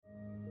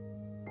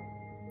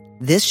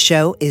This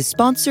show is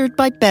sponsored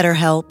by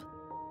BetterHelp.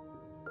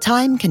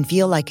 Time can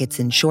feel like it's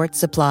in short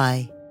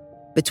supply.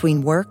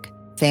 Between work,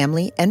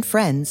 family, and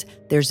friends,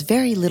 there's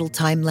very little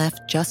time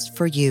left just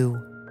for you.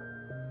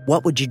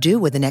 What would you do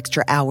with an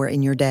extra hour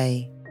in your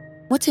day?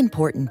 What's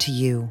important to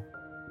you?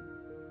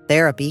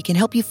 Therapy can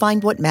help you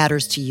find what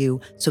matters to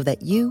you so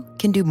that you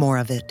can do more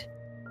of it.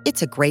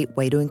 It's a great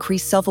way to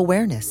increase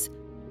self-awareness,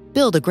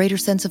 build a greater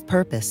sense of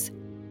purpose,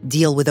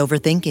 deal with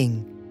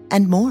overthinking,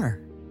 and more.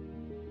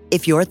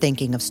 If you're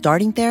thinking of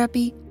starting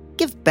therapy,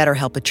 give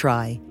BetterHelp a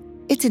try.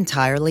 It's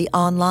entirely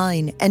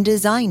online and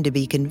designed to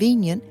be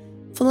convenient,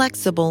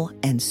 flexible,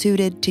 and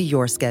suited to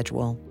your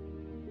schedule.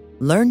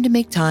 Learn to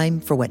make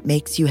time for what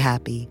makes you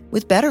happy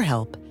with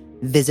BetterHelp.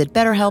 Visit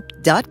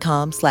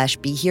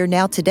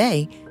BetterHelp.com/BeHereNow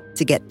today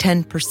to get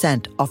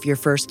 10% off your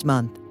first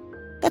month.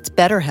 That's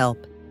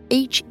BetterHelp,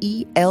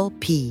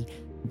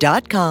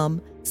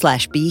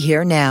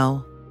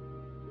 HELP.com/BeHereNow.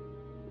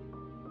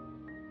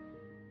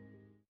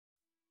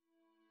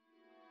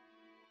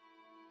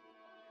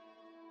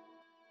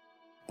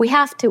 We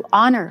have to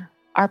honor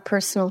our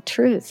personal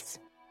truths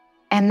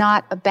and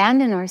not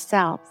abandon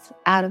ourselves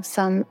out of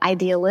some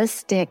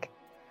idealistic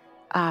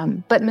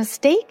but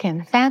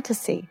mistaken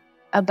fantasy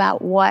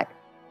about what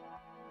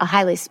a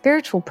highly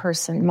spiritual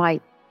person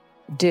might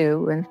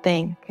do and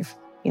think if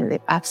they've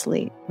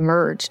absolutely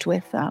merged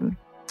with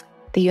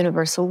the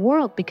universal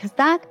world, because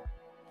that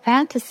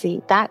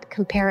fantasy, that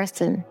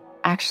comparison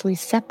actually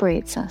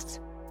separates us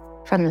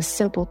from the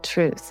simple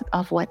truth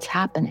of what's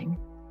happening.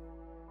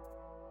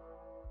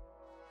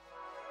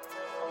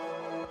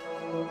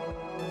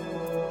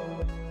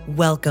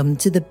 Welcome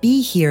to the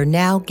Be Here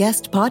Now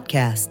guest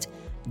podcast.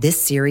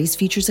 This series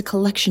features a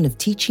collection of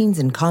teachings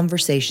and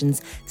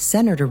conversations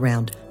centered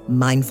around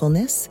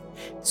mindfulness,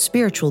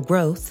 spiritual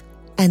growth,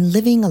 and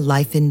living a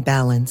life in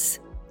balance.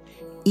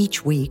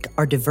 Each week,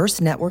 our diverse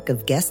network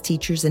of guest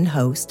teachers and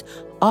hosts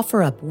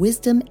offer up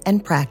wisdom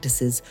and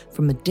practices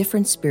from a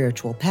different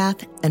spiritual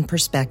path and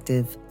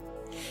perspective.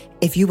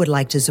 If you would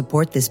like to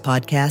support this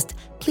podcast,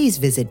 please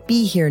visit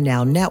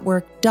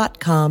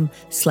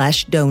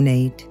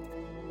BeHereNowNetwork.com/donate.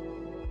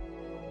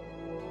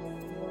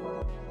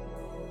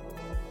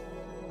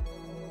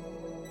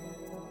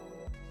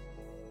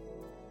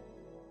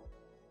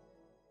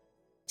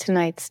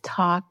 Tonight's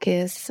talk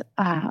is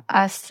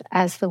us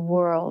as the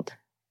world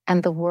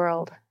and the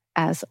world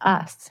as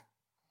us,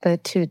 the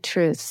two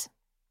truths.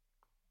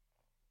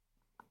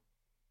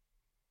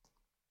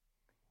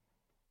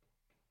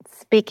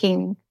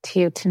 Speaking to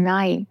you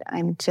tonight,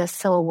 I'm just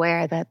so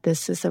aware that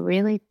this is a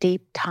really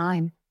deep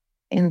time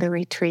in the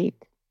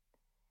retreat.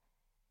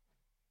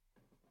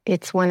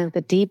 It's one of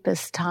the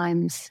deepest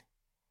times,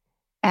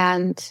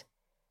 and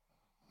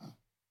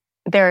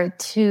there are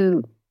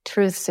two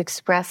truths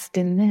expressed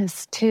in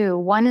this too.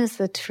 One is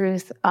the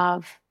truth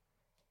of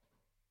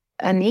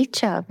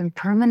anicca, of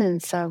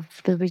impermanence,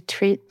 of the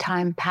retreat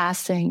time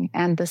passing,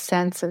 and the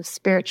sense of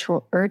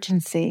spiritual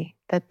urgency,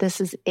 that this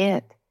is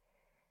it.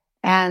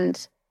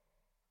 And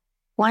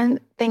one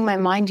thing my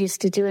mind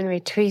used to do in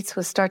retreats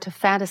was start to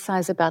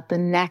fantasize about the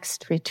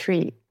next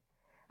retreat.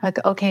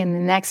 Like, okay, in the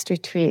next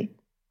retreat,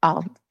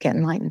 I'll get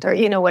enlightened, or,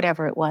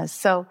 whatever it was.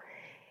 So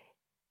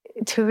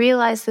to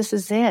realize this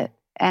is it,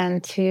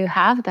 and to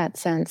have that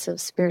sense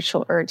of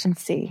spiritual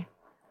urgency,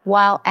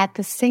 while at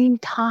the same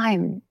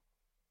time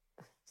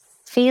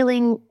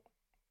feeling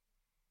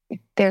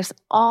there's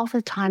all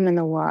the time in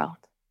the world.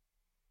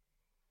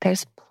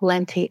 There's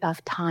plenty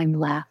of time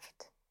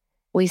left.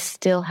 We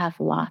still have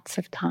lots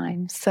of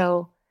time.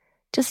 So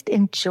just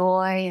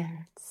enjoy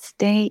and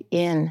stay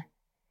in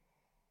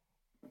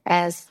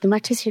as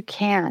much as you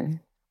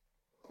can.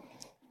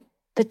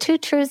 The two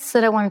truths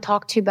that I want to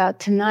talk to you about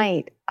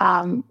tonight,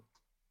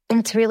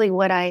 it's really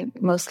what I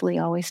mostly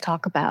always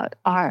talk about,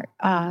 are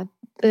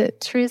the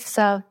truths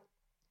of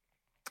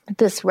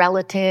this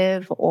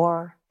relative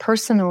or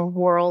personal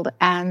world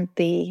and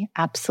the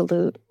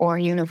absolute or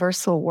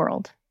universal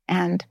world,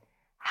 and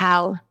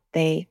how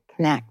they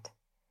connect.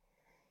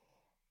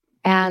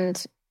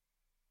 And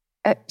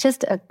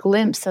just a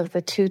glimpse of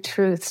the two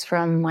truths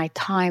from my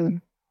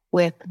time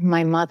with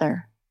my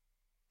mother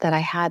that I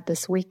had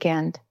this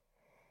weekend.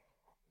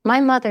 My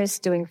mother's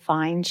doing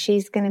fine.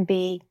 She's going to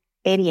be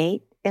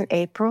 88 in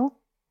April.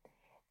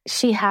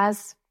 She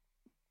has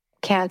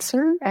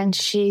cancer and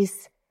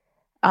she's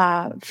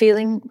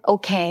feeling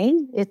okay.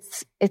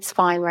 It's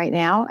fine right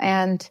now.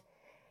 And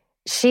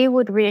she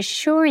would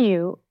reassure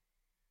you,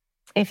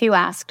 if you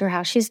asked her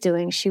how she's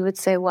doing, she would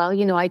say, well,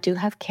 I do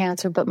have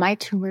cancer, but my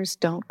tumors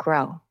don't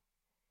grow.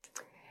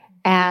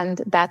 And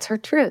that's her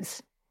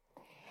truth.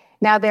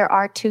 Now, there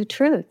are two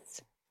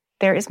truths.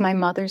 There is my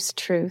mother's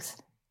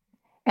truth,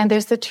 and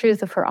there's the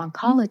truth of her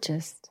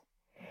oncologist.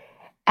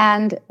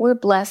 And we're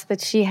blessed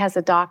that she has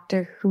a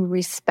doctor who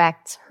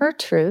respects her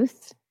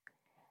truth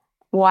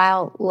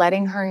while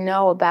letting her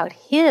know about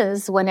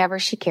his whenever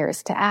she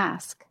cares to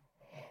ask.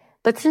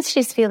 But since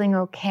she's feeling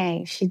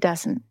okay, she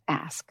doesn't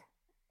ask.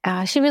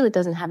 She really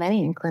doesn't have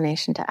any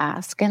inclination to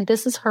ask. And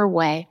this is her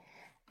way.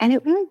 And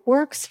it really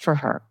works for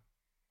her.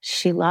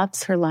 She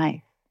loves her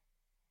life.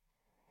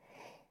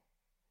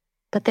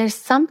 But there's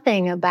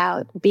something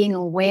about being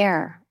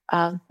aware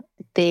of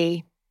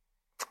the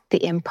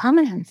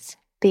impermanence,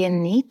 the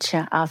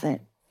anicca of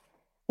it,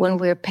 when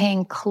we're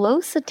paying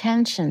close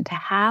attention to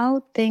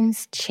how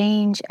things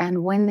change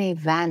and when they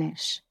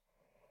vanish.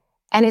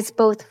 And it's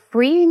both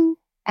freeing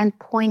and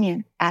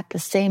poignant at the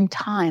same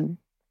time.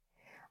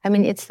 I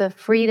mean, it's the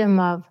freedom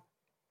of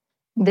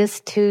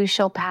this too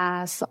shall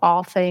pass,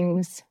 all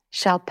things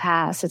shall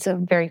pass. It's a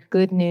very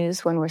good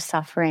news when we're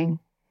suffering.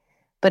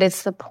 But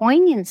it's the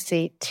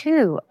poignancy,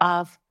 too,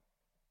 of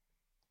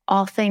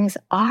all things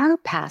are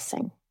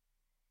passing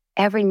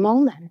every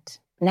moment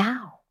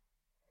now.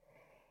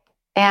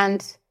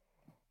 And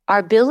our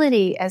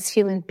ability as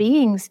human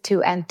beings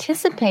to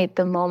anticipate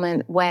the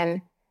moment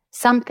when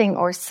something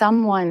or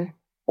someone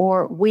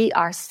or we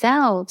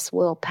ourselves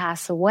will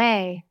pass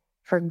away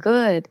for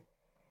good.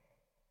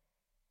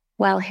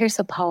 Well, here's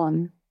a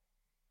poem.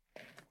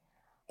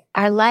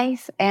 Our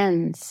life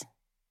ends.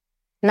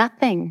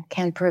 Nothing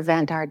can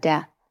prevent our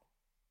death.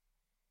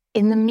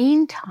 In the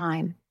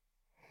meantime,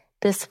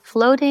 this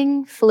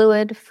floating,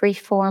 fluid,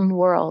 free-form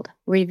world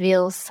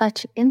reveals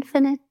such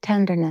infinite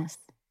tenderness.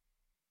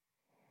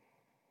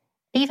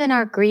 Even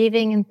our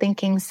grieving and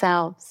thinking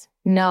selves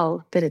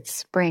know that it's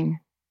spring.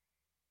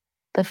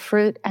 The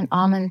fruit and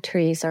almond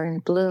trees are in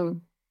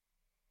bloom.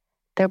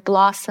 Their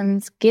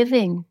blossoms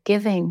giving,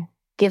 giving,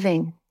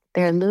 giving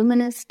their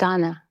luminous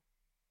dana.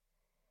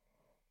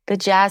 The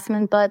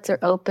jasmine buds are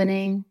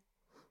opening,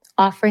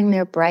 offering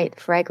their bright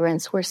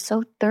fragrance. We're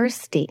so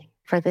thirsty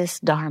for this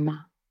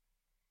Dharma.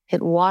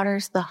 It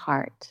waters the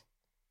heart.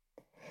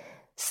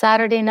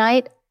 Saturday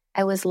night,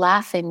 I was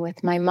laughing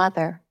with my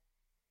mother.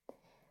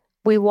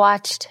 We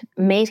watched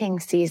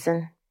Mating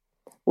Season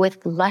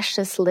with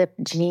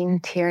luscious-lipped Jean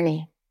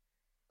Tierney.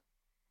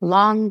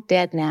 Long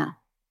dead now,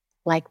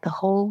 like the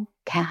whole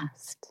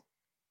cast.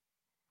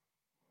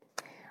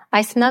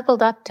 I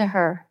snuggled up to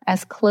her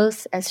as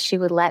close as she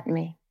would let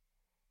me.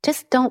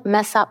 Just don't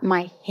mess up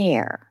my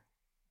hair.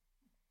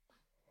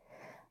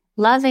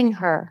 Loving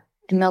her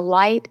in the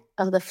light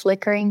of the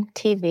flickering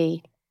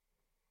TV,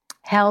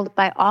 held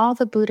by all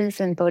the Buddhas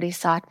and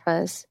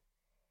Bodhisattvas,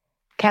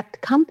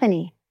 kept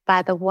company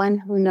by the one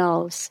who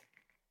knows.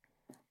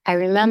 I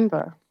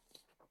remember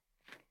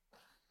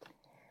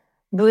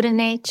Buddha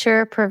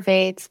nature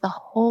pervades the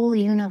whole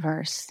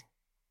universe,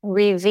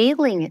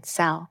 revealing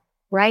itself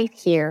right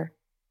here,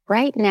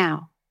 right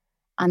now,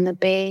 on the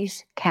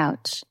beige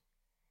couch,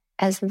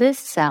 as this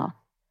self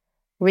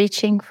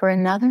reaching for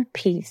another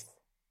piece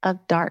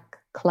of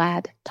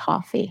dark-clad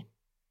toffee.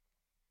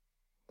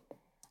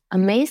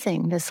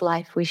 Amazing, this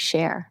life we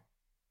share.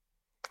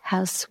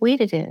 How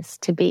sweet it is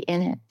to be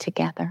in it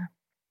together.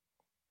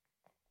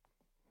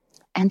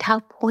 And how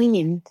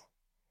poignant,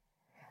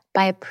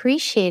 by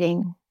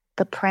appreciating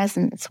the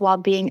presence while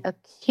being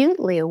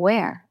acutely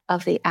aware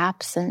of the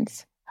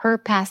absence, her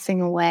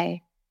passing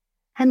away,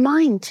 and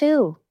mine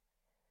too,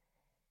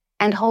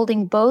 and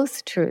holding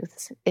both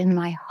truths in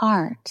my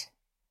heart,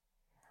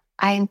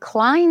 I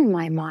incline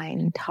my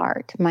mind,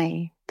 heart,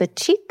 the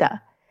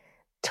citta,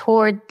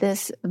 toward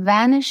this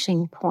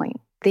vanishing point,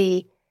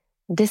 the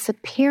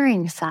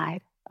disappearing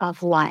side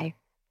of life,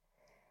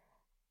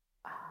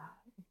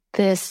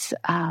 this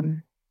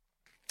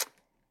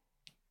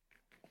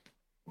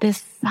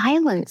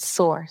silent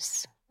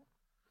source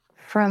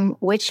from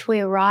which we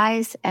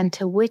arise and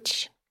to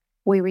which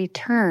we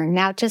return.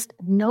 Now just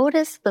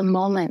notice the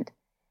moment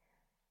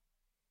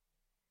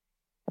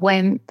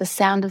when the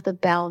sound of the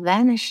bell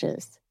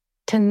vanishes,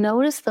 to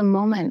notice the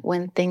moment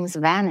when things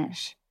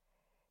vanish.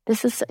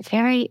 This is a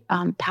very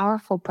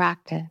powerful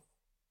practice.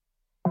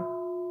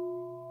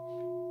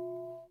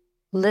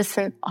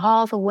 Listen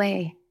all the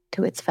way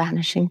to its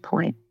vanishing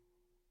point.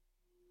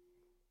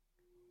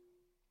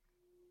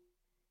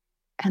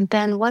 And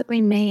then what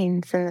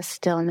remains in the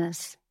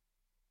stillness?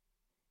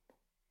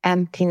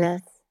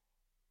 Emptiness,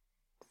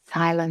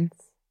 silence,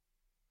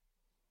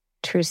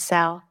 true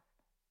self,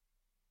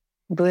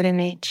 Buddha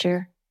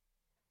nature,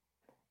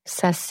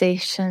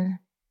 cessation,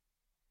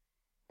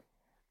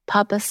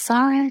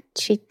 pabhasara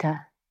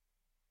citta.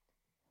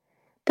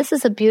 This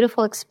is a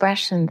beautiful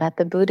expression that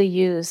the Buddha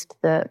used,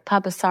 the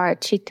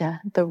pabhasara citta,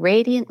 the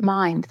radiant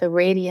mind, the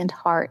radiant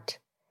heart,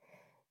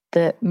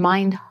 the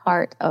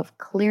mind-heart of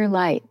clear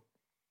light.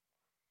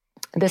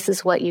 This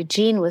is what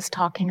Eugene was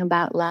talking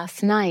about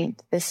last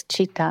night, this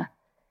citta.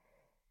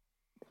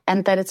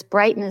 And that its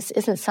brightness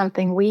isn't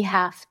something we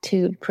have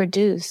to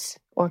produce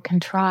or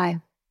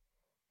contrive,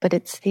 but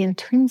it's the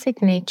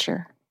intrinsic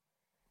nature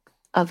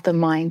of the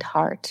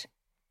mind-heart.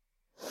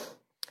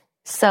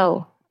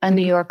 So, a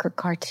New Yorker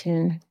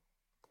cartoon.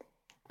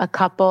 A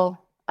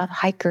couple of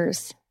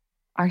hikers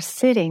are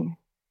sitting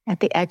at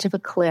the edge of a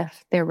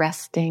cliff. They're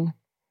resting.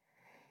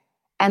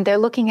 And they're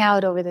looking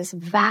out over this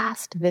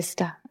vast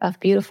vista of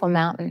beautiful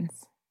mountains.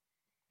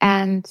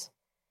 And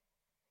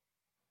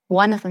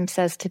one of them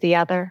says to the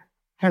other,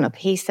 I don't know if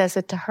he says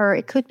it to her,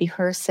 it could be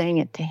her saying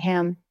it to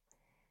him,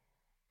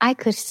 I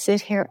could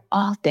sit here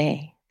all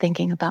day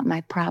thinking about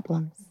my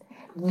problems.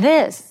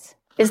 This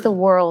is the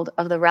world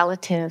of the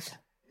relative,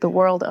 the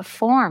world of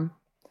form.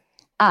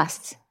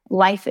 us,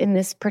 life in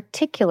this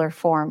particular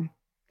form,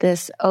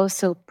 this oh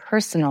so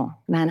personal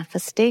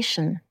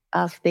manifestation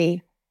of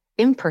the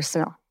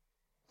impersonal.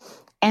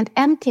 And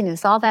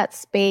emptiness, all that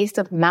space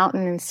of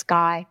mountain and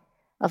sky,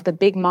 of the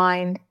big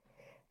mind,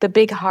 the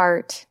big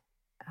heart,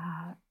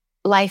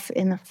 life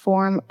in the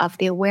form of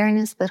the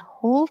awareness that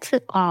holds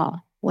it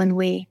all when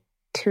we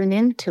tune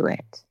into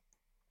it.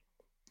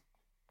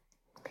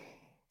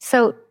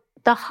 So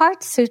the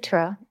Heart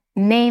Sutra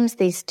names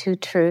these two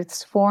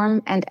truths,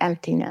 form and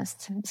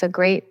emptiness. It's a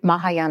great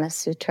Mahayana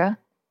sutra.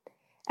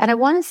 And I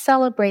want to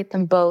celebrate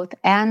them both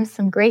and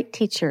some great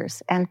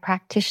teachers and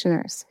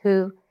practitioners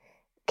who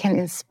can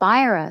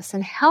inspire us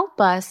and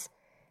help us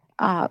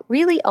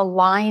really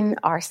align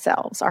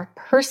ourselves, our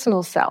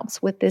personal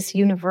selves, with this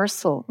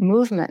universal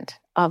movement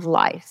of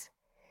life.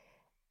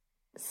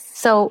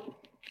 So,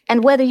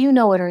 and whether you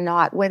know it or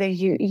not, whether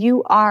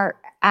you are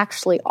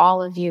actually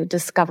all of you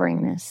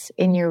discovering this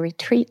in your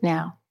retreat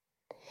now.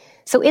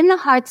 So in the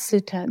Heart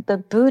Sutta, the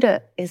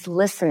Buddha is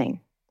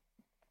listening.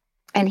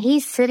 And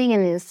he's sitting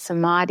in his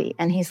samadhi,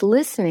 and he's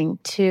listening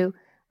to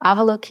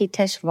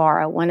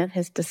Avalokiteshvara, one of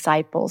his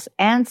disciples,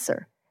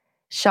 answer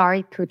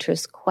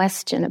Shariputra's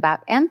question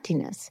about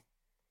emptiness.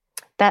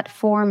 That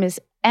form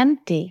is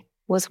empty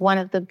was one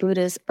of the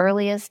Buddha's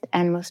earliest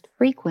and most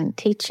frequent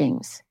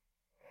teachings.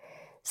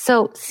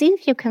 So see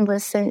if you can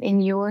listen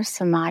in your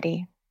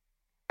samadhi,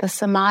 the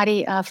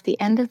samadhi of the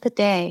end of the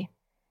day,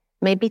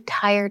 maybe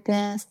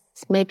tiredness,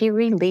 maybe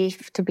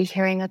relief to be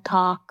hearing a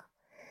talk.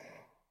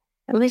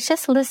 I was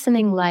just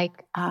listening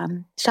like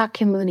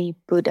Shakyamuni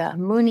Buddha,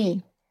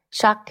 Muni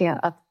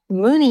Shakya,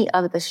 Muni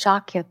of the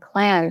Shakya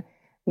clan,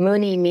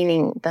 Muni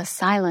meaning the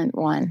silent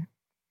one.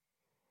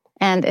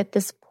 And at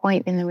this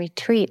point in the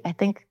retreat, I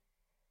think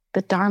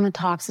the Dharma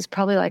talks is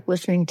probably like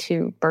listening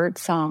to bird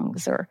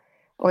songs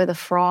or the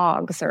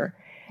frogs, or,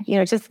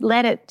 just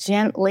let it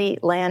gently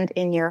land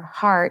in your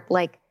heart,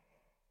 like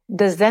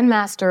the Zen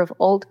master of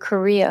old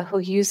Korea who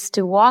used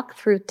to walk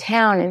through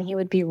town and he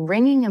would be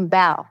ringing a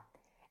bell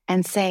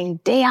and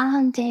saying,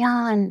 Daeon,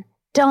 Daeon,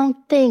 don't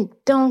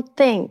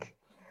think.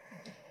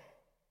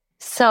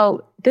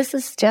 So this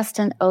is just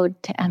an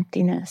ode to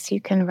emptiness.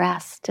 You can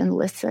rest and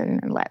listen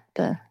and let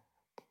the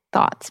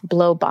thoughts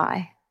blow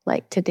by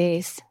like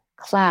today's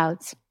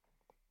clouds.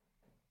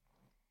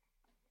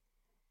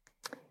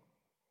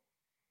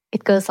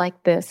 It goes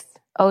like this.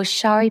 O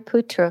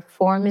Shariputra,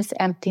 form is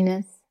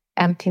emptiness.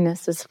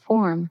 Emptiness is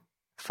form.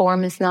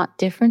 Form is not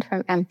different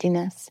from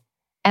emptiness.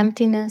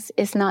 Emptiness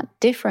is not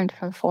different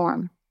from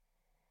form.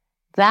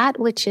 That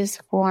which is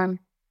form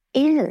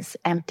is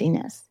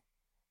emptiness.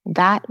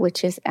 That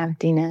which is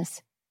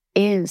emptiness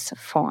is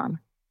form.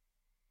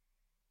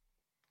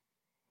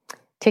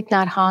 Thich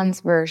Nhat Hanh's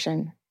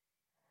version.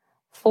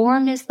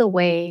 Form is the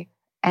wave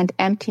and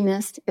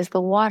emptiness is the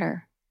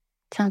water.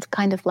 Sounds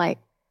kind of like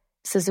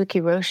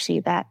Suzuki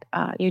Roshi that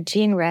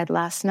Eugene read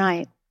last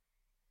night.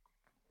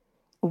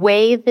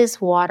 Wave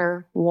is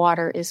water,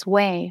 water is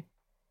wave.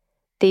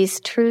 These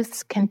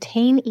truths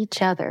contain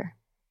each other.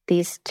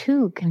 These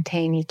two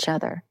contain each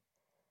other.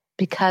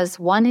 Because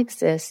one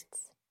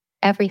exists,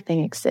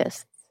 everything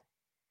exists.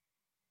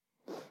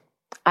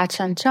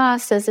 Ajahn Chah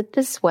says it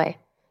this way.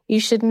 You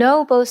should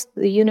know both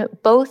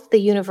the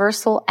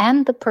universal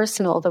and the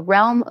personal, the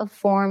realm of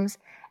forms,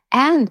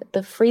 and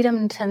the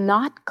freedom to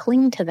not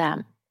cling to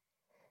them.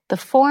 The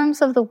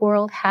forms of the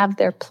world have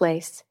their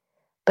place,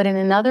 but in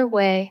another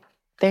way,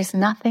 there's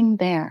nothing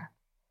there.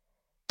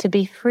 To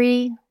be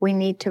free, we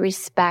need to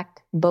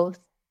respect both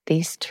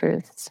these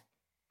truths.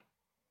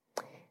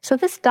 So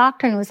this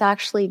doctrine was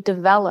actually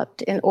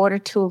developed in order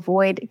to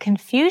avoid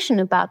confusion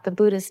about the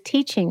Buddha's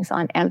teachings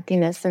on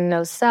emptiness and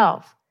no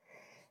self.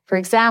 For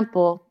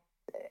example,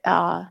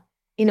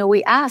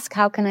 we ask,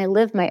 how can I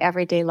live my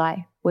everyday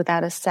life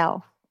without a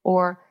self?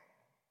 Or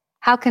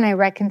how can I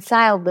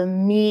reconcile the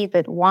me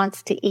that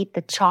wants to eat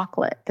the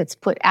chocolate that's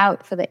put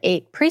out for the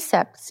 8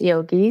 precepts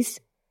yogis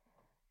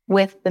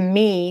with the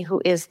me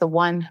who is the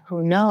one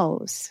who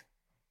knows?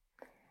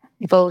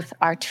 Both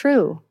are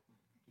true.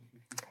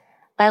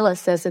 Leila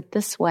says it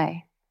this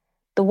way.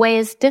 The way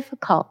is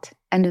difficult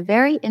and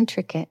very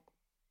intricate.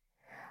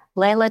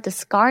 Leila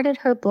discarded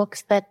her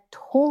books that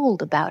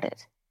told about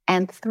it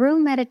and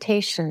through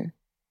meditation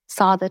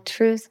saw the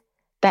truth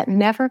that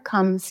never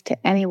comes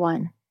to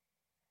anyone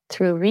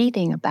through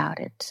reading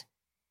about it,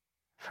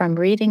 from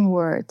reading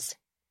words.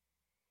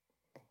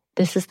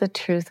 This is the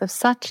truth of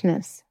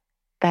suchness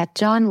that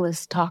John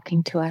was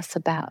talking to us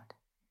about.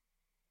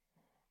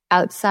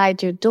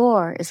 Outside your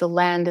door is a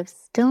land of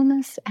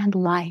stillness and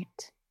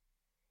light.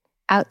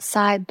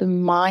 Outside the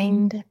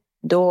mind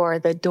door,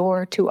 the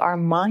door to our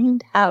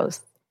mind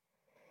house,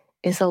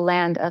 is a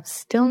land of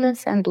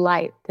stillness and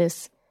light,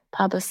 this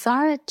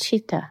Pabasara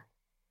Chitta.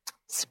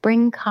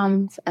 Spring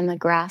comes and the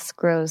grass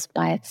grows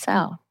by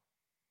itself.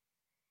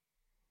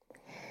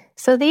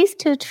 So these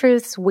two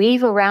truths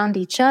weave around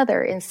each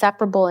other,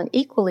 inseparable and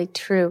equally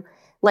true,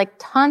 like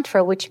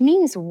Tantra, which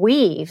means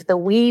weave, the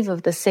weave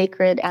of the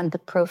sacred and the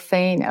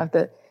profane, of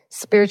the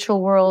spiritual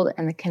world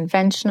and the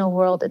conventional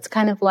world. It's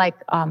kind of like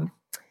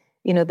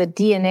the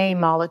DNA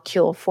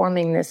molecule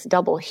forming this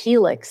double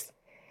helix.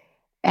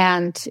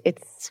 And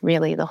it's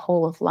really the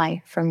whole of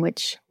life from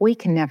which we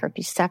can never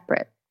be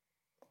separate.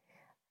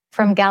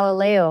 From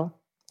Galileo,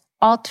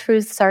 all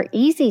truths are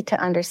easy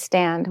to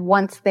understand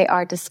once they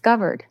are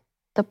discovered.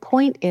 The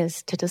point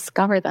is to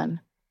discover them.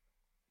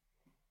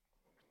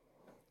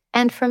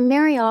 And from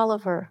Mary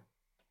Oliver,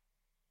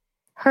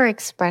 her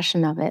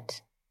expression of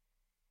it,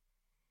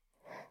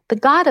 the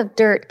God of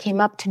dirt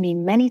came up to me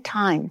many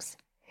times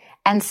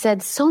and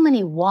said so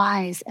many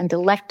wise and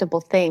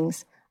delectable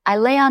things. I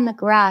lay on the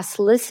grass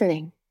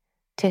listening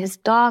to his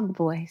dog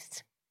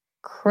voice,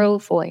 crow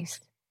voice,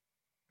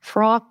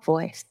 frog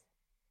voice.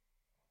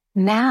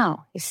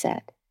 Now, he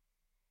said,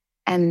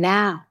 and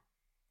now,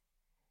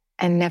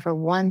 and never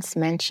once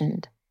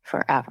mentioned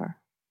forever,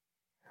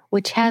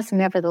 which has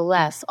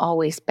nevertheless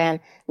always been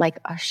like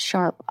a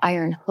sharp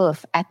iron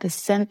hoof at the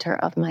center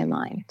of my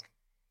mind.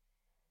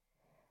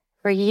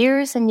 For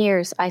years and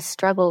years, I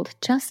struggled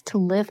just to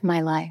live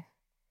my life.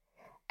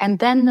 And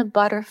then the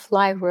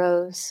butterfly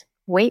rose,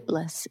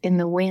 weightless in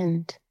the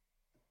wind.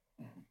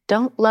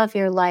 Don't love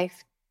your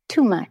life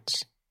too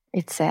much,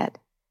 it said,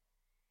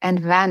 and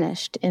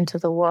vanished into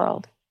the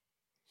world.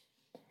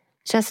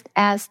 Just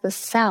as the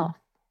self,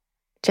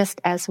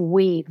 just as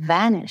we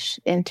vanish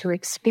into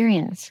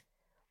experience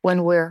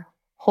when we're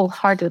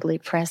wholeheartedly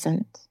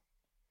present.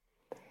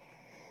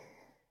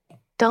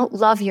 Don't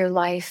love your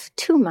life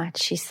too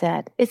much, she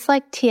said. It's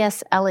like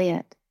T.S.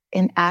 Eliot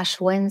in Ash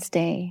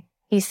Wednesday.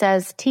 He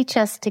says, teach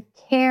us to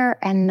care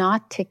and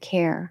not to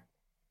care.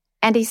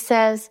 And he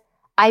says,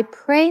 I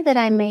pray that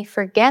I may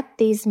forget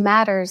these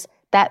matters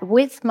that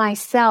with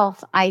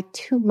myself I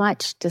too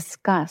much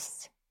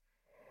discuss,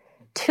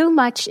 too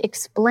much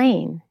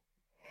explain.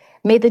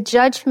 May the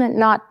judgment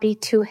not be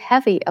too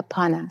heavy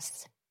upon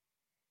us.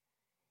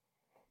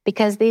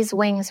 Because these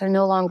wings are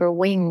no longer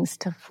wings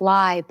to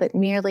fly, but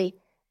merely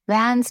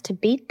vans to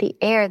beat the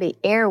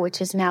air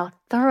which is now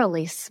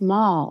thoroughly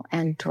small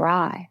and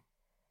dry.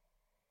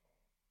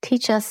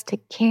 Teach us to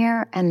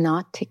care and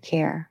not to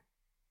care.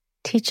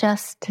 Teach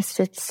us to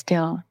sit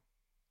still.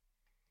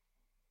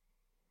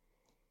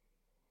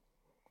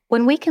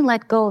 When we can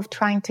let go of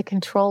trying to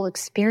control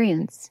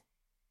experience,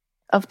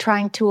 of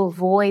trying to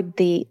avoid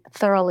the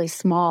thoroughly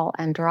small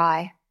and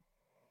dry,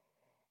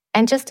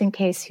 and just in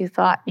case you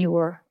thought you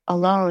were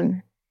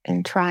alone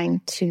in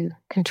trying to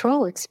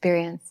control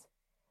experience,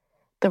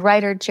 the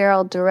writer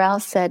Gerald Durrell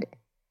said,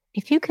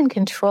 if you can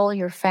control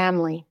your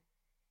family,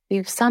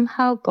 you've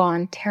somehow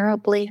gone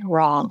terribly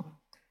wrong.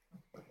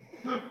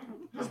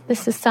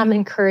 This is some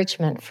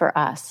encouragement for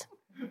us.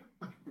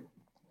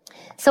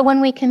 So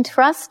when we can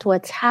trust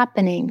what's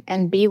happening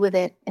and be with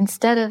it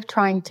instead of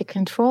trying to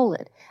control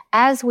it,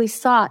 as we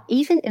saw,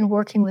 even in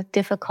working with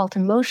difficult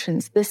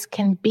emotions, this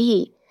can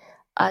be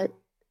a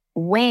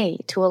way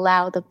to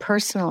allow the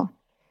personal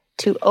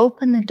to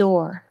open the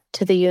door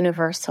to the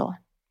universal.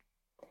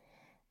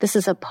 This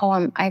is a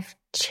poem. I've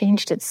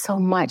changed it so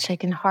much I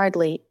can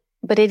hardly,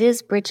 but it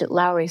is Bridget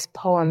Lowry's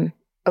poem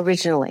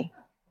originally.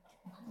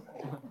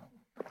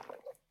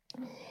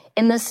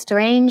 In the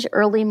strange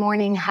early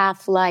morning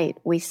half light,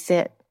 we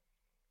sit.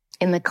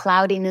 In the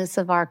cloudiness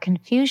of our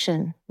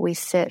confusion, we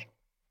sit.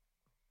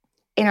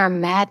 In our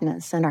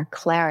madness and our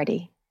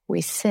clarity,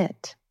 we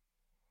sit.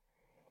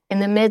 In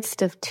the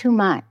midst of too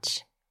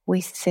much, we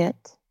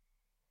sit.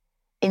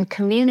 In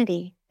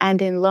community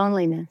and in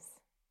loneliness,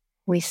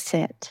 we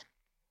sit.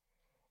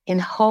 In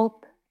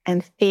hope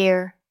and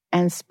fear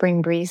and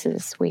spring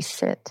breezes, we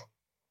sit.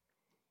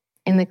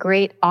 In the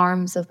great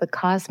arms of the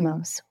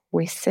cosmos,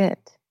 we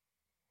sit.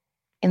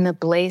 In the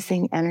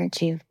blazing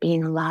energy of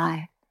being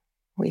alive,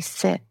 we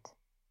sit.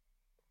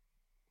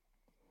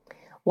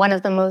 One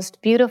of the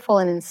most beautiful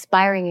and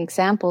inspiring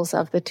examples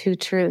of the two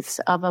truths,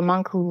 of a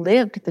monk who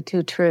lived the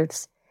two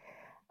truths,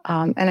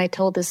 and I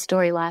told this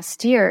story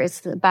last year,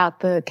 is about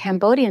the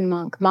Cambodian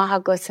monk,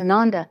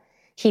 Mahagosananda.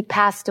 He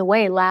passed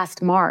away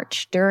last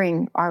March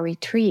during our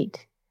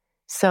retreat,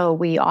 so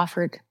we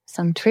offered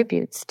some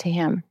tributes to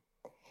him.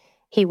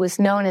 He was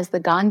known as the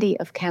Gandhi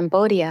of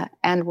Cambodia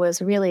and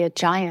was really a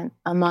giant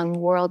among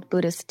world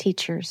Buddhist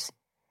teachers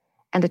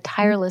and a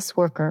tireless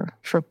worker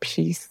for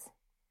peace.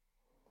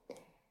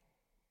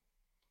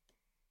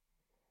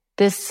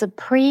 This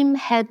supreme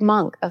head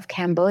monk of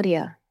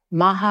Cambodia,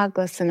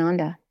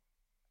 Mahagosananda,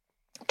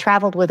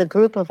 traveled with a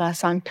group of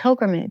us on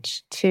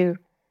pilgrimage to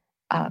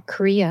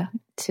Korea,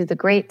 to the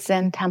great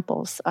Zen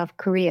temples of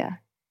Korea.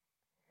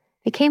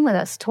 He came with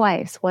us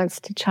twice, once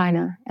to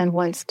China and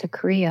once to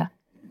Korea.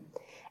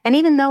 And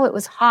even though it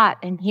was hot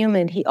and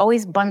humid, he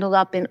always bundled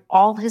up in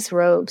all his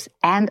robes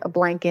and a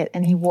blanket,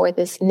 and he wore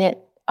this knit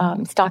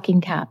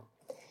stocking cap.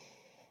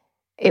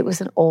 It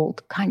was an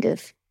old kind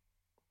of,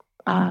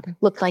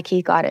 looked like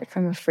he got it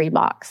from a free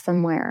box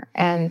somewhere.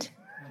 And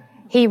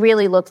he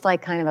really looked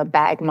like kind of a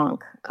bag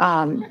monk.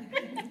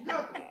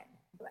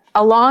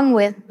 Along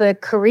with the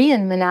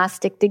Korean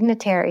monastic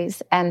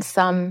dignitaries and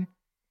some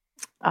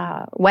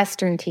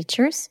Western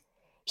teachers,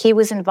 he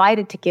was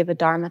invited to give a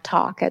Dharma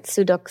talk at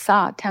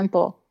Sudoksa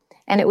Temple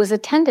And it was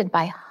attended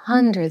by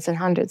hundreds and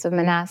hundreds of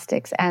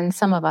monastics and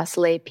some of us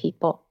lay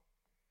people.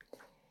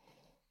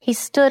 He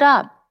stood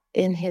up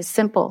in his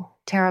simple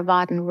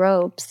Theravadan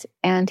robes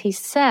and he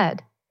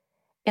said,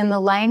 in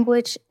the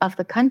language of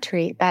the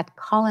country that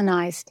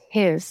colonized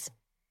his,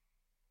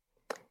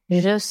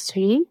 Je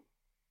suis,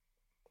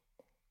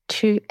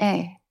 tu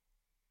es,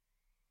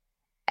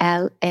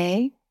 elle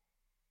est,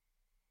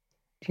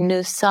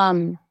 nous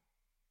sommes,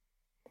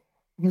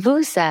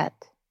 vous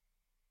êtes,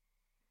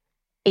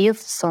 ils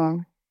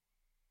sont,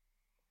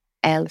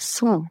 elles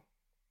sont.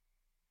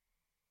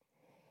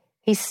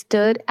 He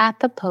stood at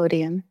the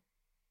podium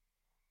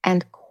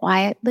and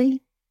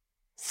quietly,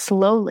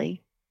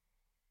 slowly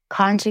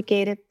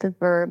conjugated the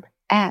verb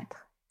être,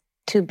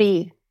 to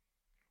be.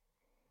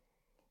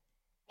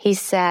 He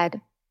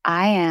said,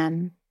 I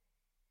am,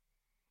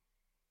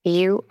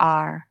 you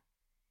are,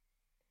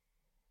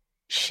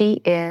 she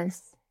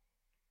is,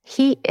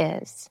 he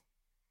is,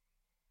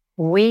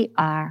 we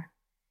are,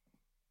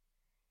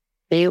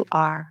 you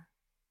are,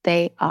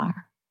 they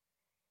are.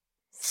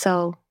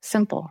 So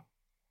simple.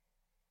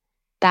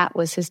 That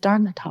was his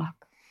Dharma talk.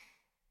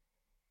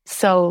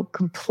 So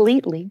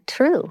completely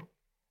true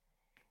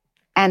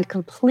and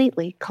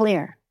completely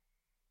clear.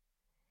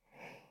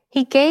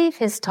 He gave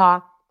his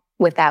talk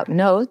without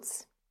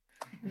notes.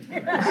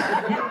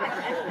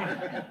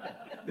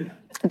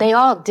 They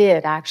all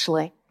did,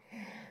 actually.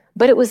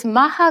 But it was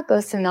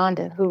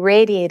Mahagosananda who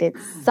radiated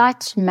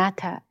such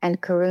metta and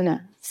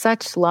karuna,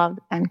 such love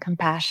and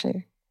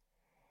compassion.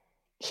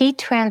 He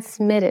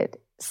transmitted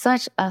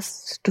such a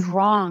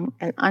strong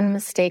and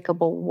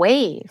unmistakable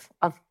wave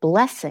of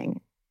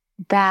blessing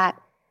that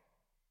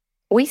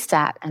we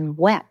sat and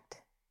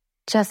wept.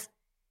 Just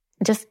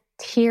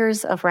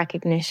tears of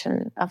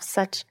recognition of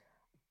such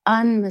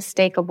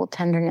unmistakable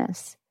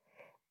tenderness.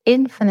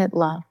 Infinite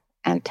love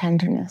and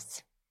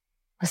tenderness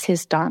was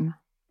his Dharma.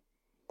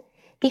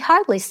 He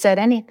hardly said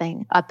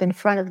anything up in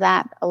front of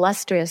that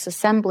illustrious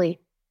assembly,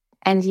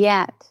 and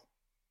yet,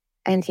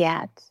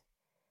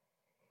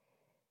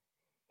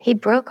 he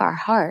broke our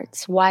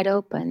hearts wide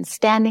open,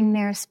 standing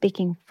there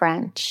speaking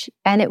French.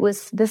 And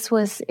this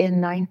was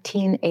in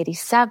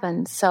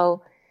 1987,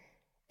 so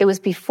it was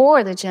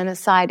before the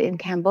genocide in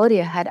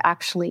Cambodia had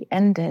actually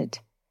ended.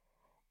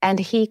 And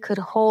he could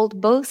hold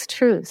both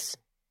truths,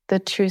 the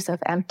truth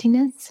of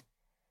emptiness,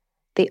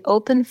 the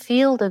open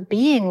field of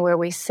being where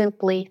we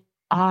simply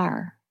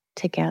are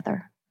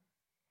together,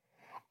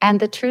 and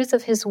the truth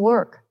of his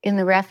work in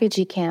the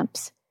refugee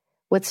camps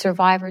with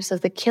survivors of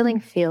the killing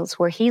fields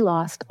where he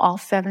lost all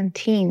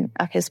 17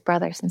 of his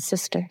brothers and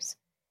sisters.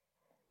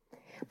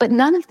 But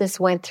none of this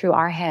went through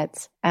our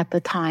heads at the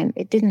time.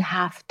 It didn't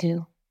have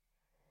to.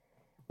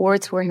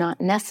 Words were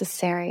not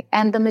necessary,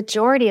 and the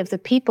majority of the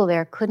people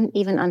there couldn't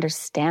even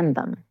understand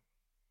them.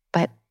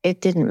 But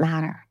it didn't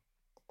matter.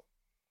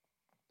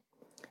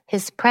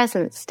 His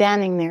presence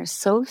standing there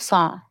so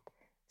soft,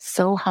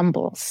 so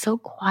humble, so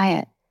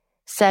quiet,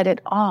 said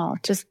it all,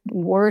 just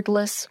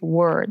wordless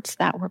words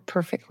that were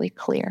perfectly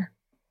clear.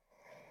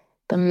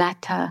 The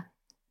metta,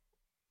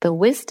 the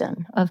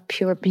wisdom of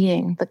pure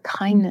being, the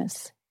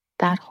kindness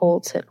that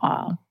holds it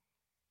all.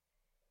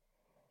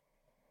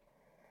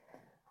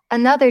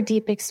 Another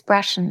deep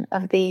expression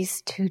of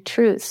these two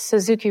truths,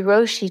 Suzuki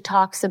Roshi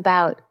talks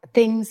about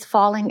things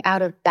falling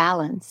out of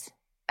balance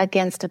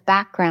against a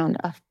background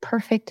of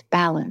perfect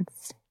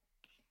balance.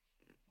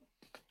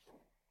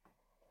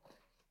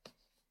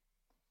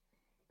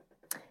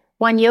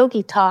 One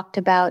yogi talked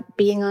about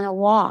being on a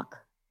walk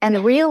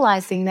and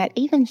realizing that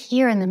even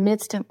here in the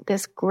midst of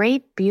this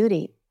great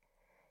beauty,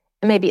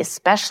 maybe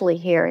especially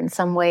here in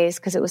some ways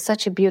because it was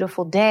such a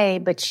beautiful day,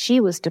 but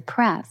she was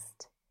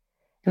depressed.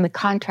 And the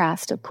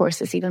contrast, of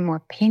course, is even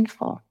more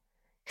painful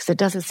because there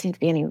doesn't seem to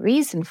be any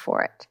reason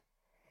for it.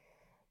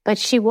 But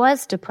she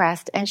was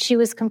depressed and she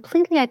was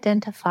completely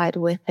identified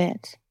with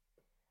it.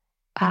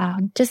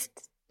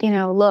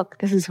 Look,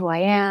 this is who I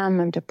am.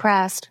 I'm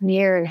depressed. I'm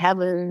here in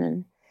heaven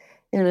and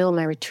in the middle of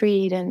my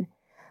retreat. And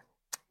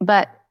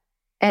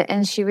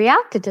she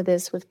reacted to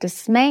this with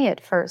dismay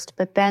at first,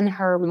 but then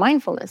her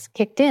mindfulness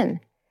kicked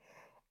in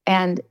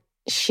and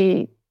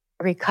she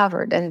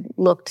recovered and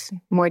looked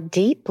more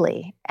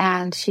deeply.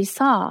 And she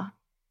saw,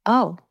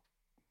 oh,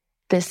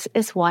 this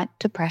is what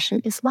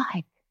depression is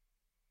like.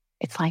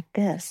 It's like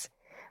this.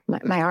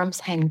 My arms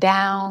hang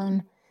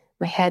down.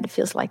 My head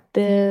feels like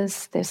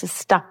this. There's a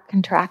stuck,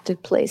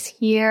 contracted place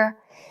here.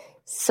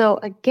 So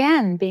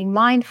again, being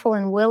mindful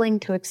and willing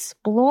to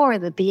explore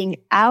the being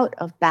out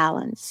of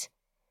balance,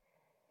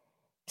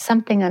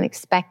 something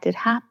unexpected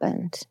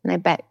happened. And I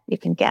bet you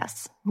can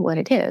guess what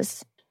it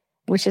is,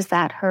 which is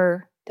that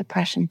her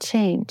depression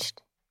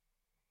changed.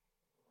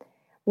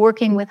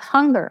 Working with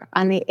hunger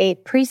on the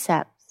 8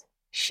 precepts,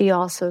 she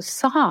also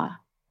saw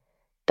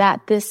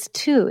that this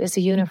too is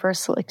a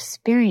universal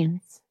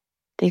experience,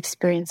 the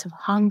experience of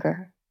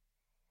hunger.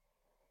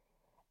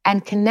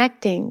 And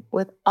connecting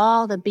with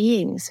all the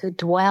beings who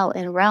dwell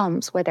in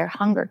realms where their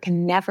hunger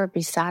can never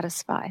be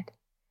satisfied.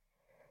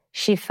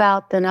 She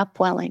felt an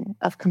upwelling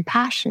of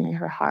compassion in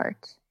her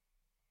heart.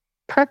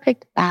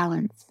 perfect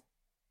balance.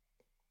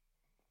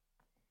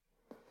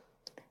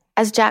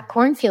 As Jack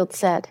Kornfield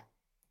said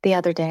the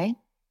other day,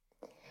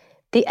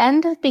 the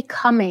end of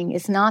becoming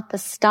is not the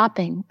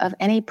stopping of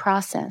any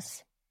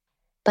process,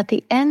 but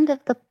the end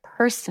of the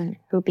person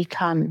who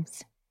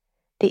becomes,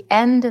 the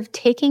end of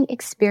taking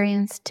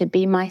experience to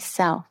be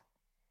myself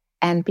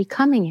and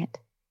becoming it.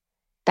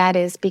 That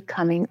is,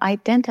 becoming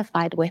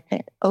identified with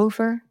it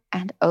over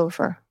and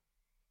over.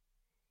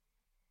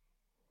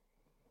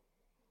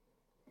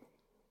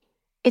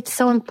 It's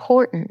so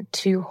important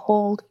to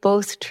hold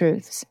both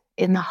truths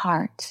in the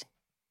heart.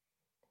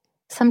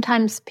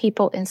 Sometimes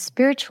people in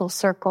spiritual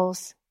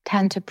circles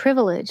tend to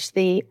privilege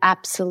the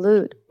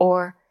absolute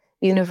or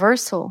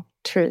universal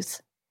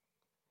truth.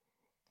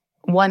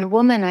 One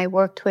woman I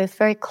worked with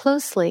very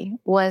closely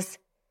was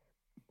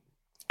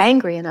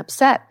angry and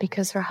upset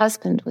because her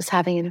husband was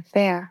having an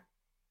affair.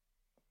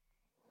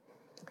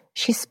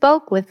 She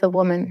spoke with the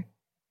woman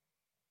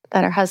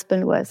that her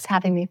husband was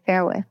having the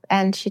affair with,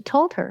 and she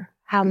told her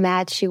how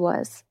mad she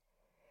was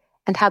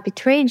and how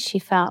betrayed she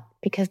felt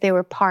because they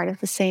were part of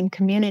the same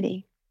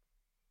community.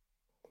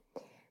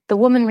 The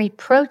woman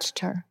reproached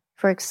her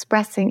for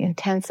expressing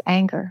intense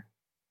anger.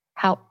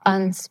 How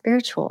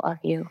unspiritual of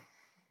you.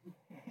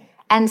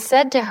 And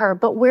said to her,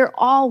 but we're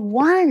all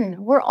one.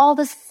 We're all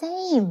the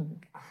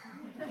same.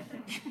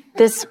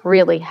 This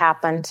really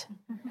happened.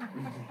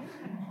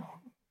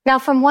 Now,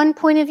 from one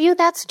point of view,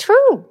 that's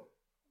true.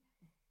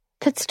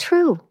 That's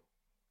true.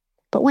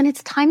 But when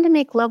it's time to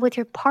make love with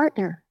your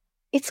partner,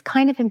 it's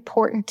kind of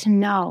important to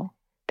know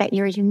that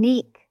you're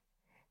unique,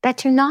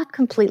 that you're not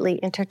completely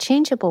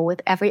interchangeable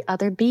with every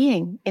other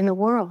being in the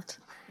world.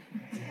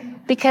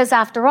 Because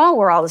after all,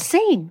 we're all the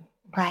same,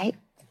 right?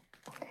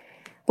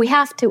 We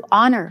have to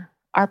honor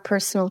our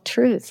personal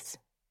truths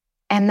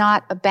and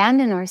not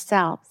abandon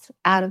ourselves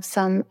out of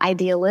some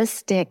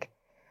idealistic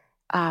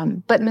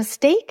but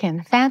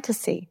mistaken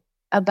fantasy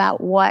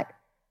about what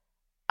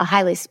a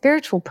highly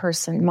spiritual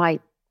person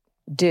might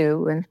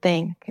do and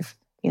think if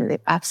they've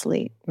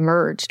absolutely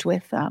merged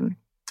with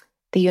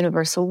the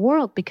universal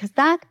world, because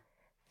that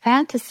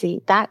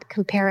fantasy, that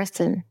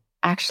comparison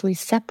actually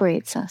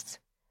separates us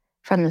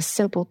from the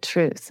simple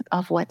truth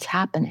of what's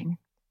happening.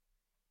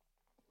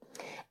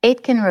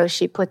 Aitken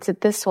Roshi puts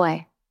it this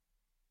way: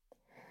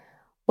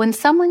 when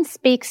someone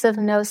speaks of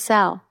no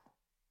self,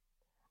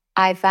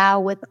 I vow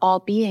with all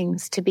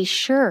beings to be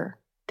sure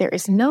there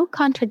is no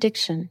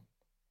contradiction.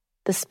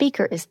 The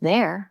speaker is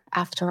there,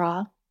 after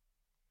all.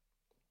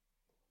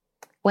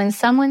 When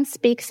someone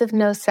speaks of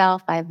no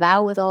self, I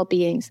vow with all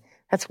beings.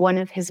 That's one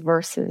of his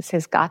verses,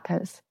 his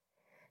gathas.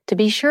 To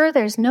be sure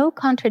there's no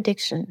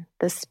contradiction.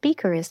 The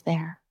speaker is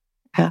there,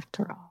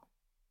 after all.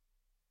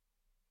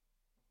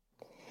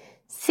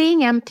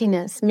 Seeing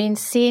emptiness means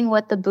seeing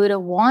what the Buddha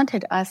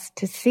wanted us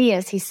to see,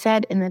 as he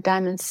said in the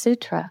Diamond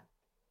Sutra.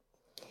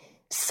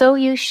 So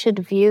you should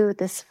view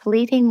this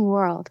fleeting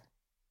world,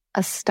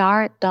 a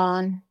star at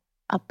dawn,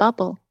 a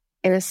bubble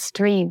in a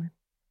stream,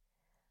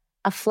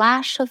 a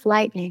flash of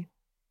lightning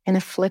in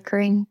a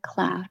flickering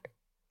cloud,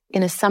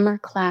 in a summer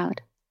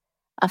cloud,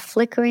 a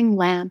flickering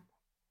lamp,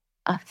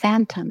 a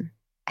phantom,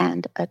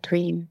 and a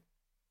dream.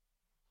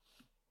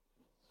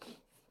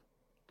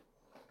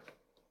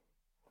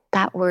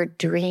 That word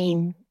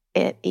dream,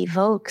 it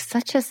evokes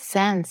such a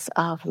sense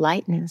of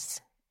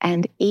lightness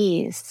and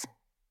ease,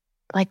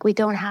 like we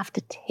don't have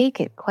to take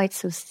it quite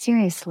so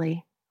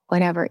seriously,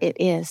 whatever it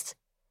is,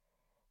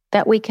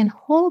 that we can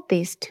hold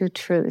these two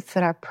truths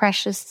at our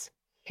precious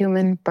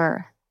human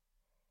birth.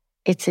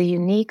 It's a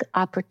unique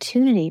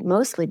opportunity,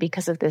 mostly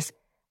because of this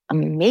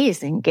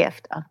amazing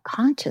gift of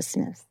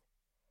consciousness.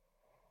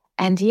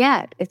 And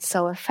yet, it's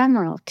so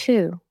ephemeral,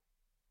 too.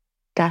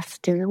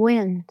 Dust in the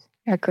wind,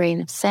 a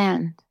grain of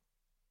sand.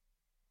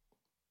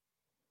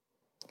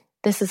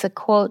 This is a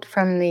quote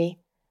from the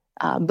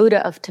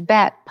Buddha of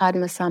Tibet,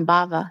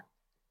 Padmasambhava.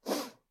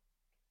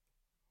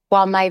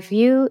 While my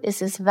view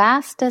is as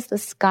vast as the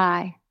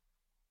sky,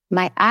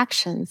 my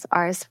actions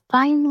are as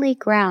finely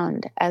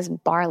ground as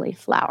barley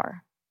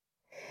flour.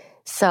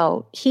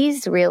 So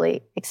he's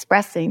really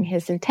expressing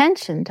his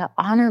intention to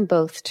honor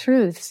both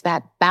truths,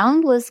 that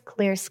boundless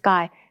clear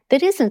sky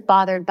that isn't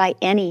bothered by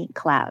any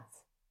clouds.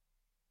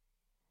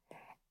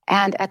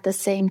 And at the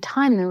same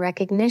time, the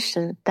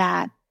recognition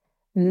that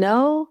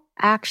no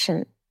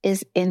action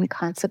is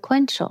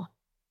inconsequential.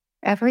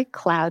 Every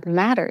cloud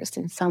matters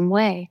in some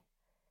way.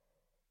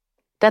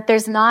 That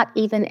there's not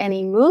even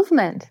any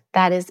movement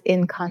that is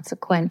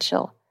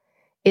inconsequential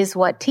is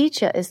what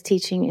Teacher is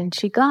teaching in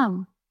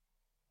Qigong.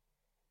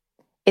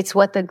 It's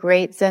what the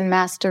great Zen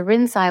master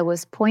Rinzai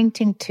was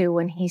pointing to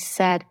when he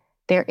said,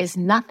 there is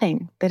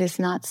nothing that is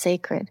not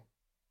sacred.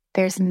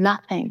 There's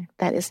nothing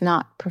that is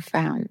not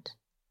profound.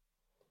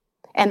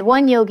 And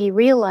one yogi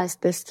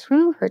realized this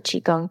through her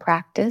Qigong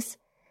practice.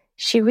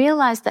 She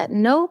realized that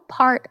no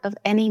part of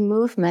any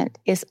movement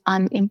is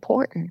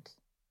unimportant.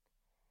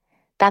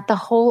 That the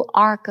whole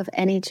arc of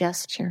any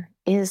gesture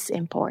is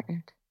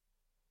important.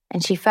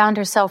 And she found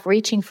herself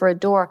reaching for a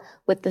door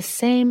with the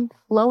same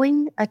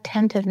flowing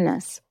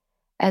attentiveness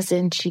as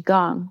in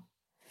Qigong,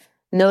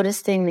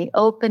 noticing the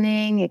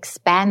opening,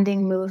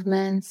 expanding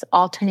movements,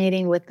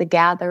 alternating with the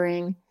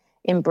gathering,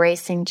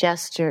 embracing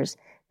gestures,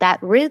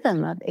 that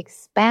rhythm of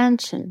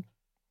expansion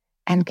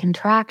and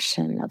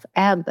contraction, of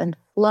ebb and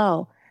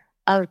flow,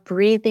 of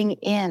breathing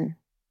in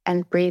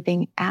and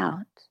breathing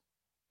out,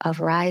 of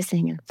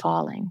rising and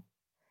falling.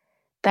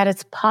 That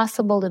it's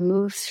possible to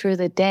move through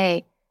the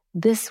day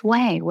this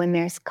way when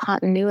there's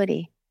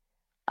continuity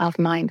of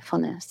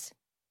mindfulness.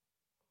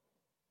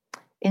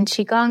 In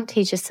Qigong,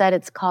 teacher said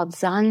it's called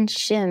Zan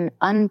Xin,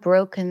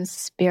 unbroken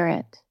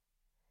spirit.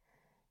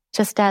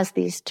 Just as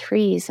these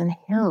trees and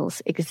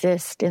hills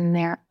exist in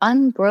their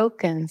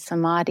unbroken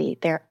samadhi,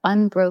 their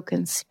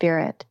unbroken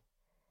spirit,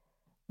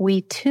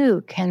 we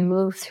too can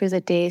move through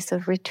the days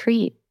of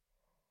retreat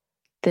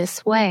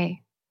this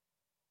way,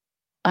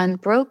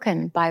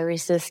 unbroken by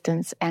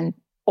resistance and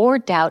or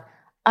doubt,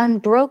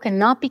 unbroken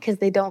not because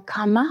they don't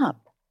come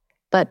up,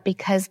 but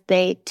because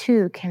they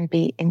too can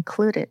be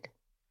included.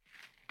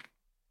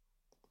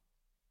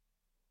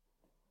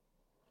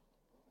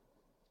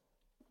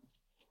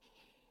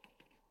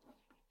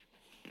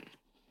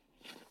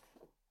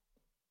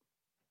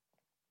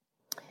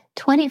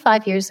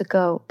 "25 years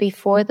ago,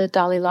 before the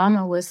Dalai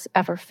Lama was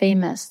ever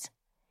famous,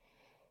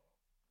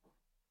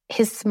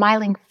 his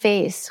smiling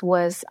face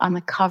was on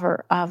the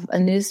cover of a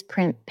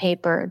newsprint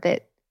paper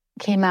that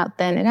came out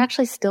then. It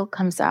actually still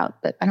comes out,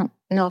 but I don't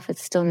know if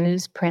it's still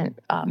newsprint,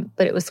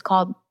 but it was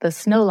called The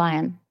Snow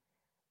Lion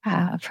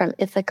from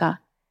Ithaca.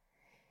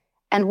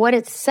 And what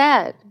it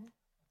said,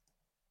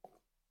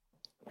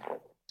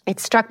 it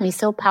struck me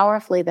so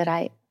powerfully that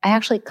I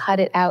actually cut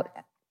it out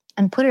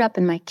and put it up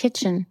in my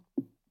kitchen,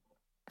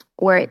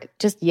 where it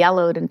just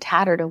yellowed and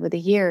tattered over the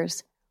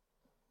years.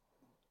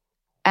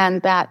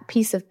 And that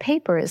piece of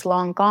paper is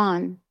long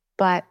gone,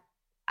 but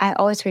I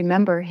always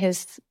remember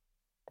his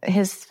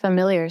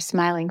familiar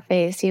smiling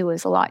face. He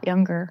was a lot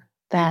younger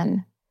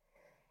then,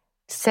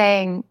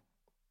 saying,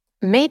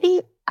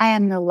 "Maybe I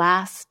am the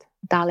last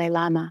Dalai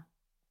Lama.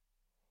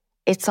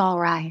 It's all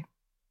right.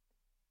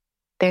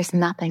 There's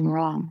nothing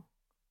wrong."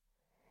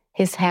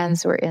 His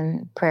hands were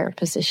in prayer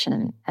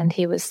position, and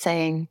he was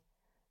saying,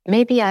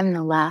 "Maybe I'm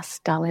the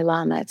last Dalai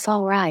Lama. It's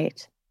all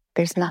right.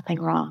 There's nothing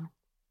wrong."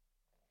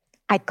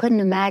 I couldn't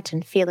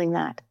imagine feeling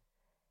that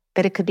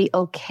it could be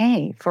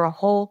okay for a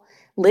whole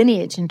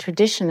lineage and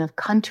tradition of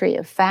country,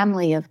 of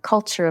family, of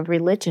culture, of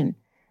religion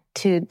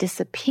to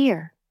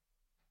disappear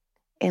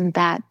in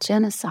that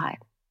genocide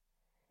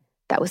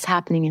that was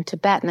happening in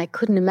Tibet. And I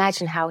couldn't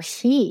imagine how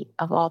he,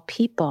 of all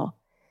people,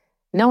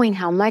 knowing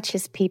how much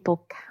his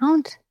people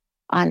count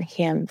on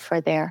him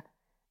for their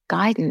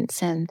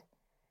guidance and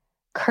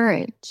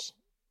courage,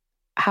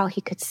 how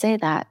he could say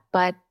that.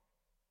 But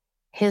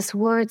his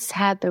words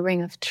had the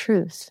ring of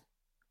truth,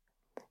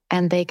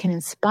 and they can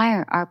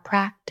inspire our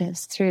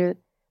practice through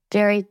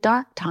very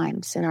dark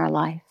times in our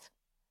life.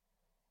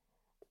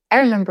 I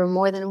remember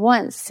more than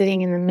once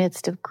sitting in the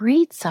midst of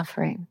great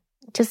suffering,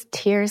 just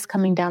tears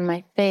coming down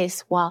my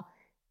face while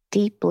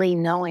deeply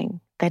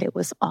knowing that it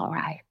was all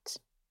right.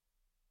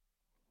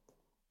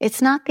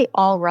 It's not the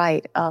all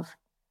right of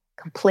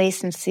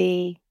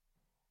complacency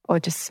or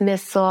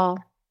dismissal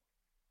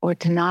or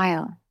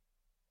denial.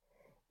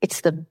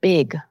 It's the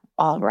big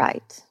all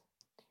right.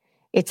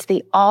 It's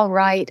the all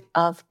right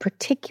of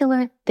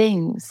particular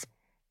things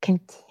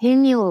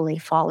continually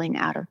falling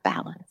out of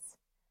balance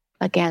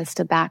against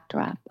a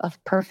backdrop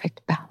of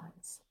perfect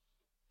balance.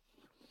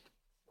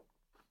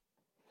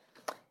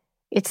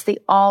 It's the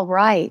all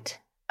right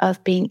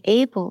of being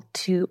able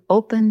to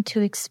open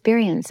to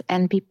experience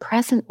and be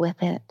present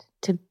with it,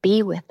 to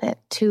be with it,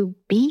 to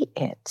be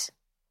it,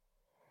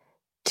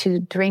 to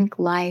drink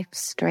life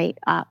straight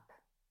up.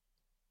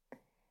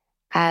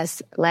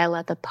 As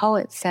Layla the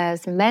poet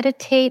says,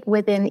 meditate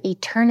within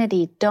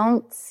eternity.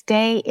 Don't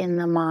stay in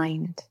the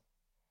mind.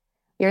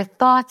 Your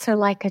thoughts are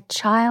like a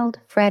child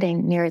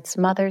fretting near its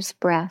mother's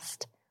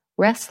breast,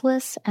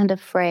 restless and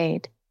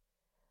afraid,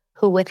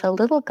 who with a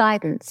little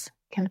guidance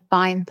can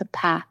find the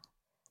path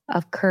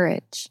of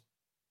courage.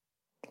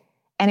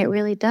 And it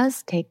really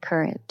does take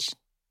courage.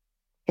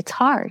 It's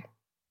hard.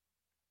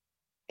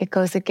 It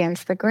goes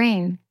against the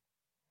grain,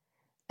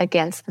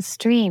 against the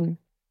stream,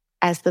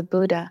 as the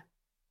Buddha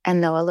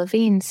and Noah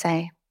Levine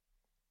say.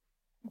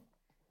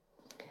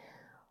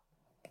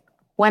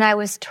 When I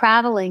was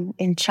traveling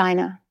in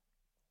China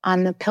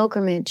on the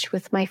pilgrimage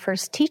with my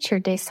first teacher,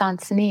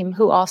 Desant Sanim,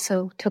 who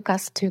also took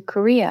us to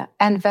Korea,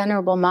 and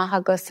Venerable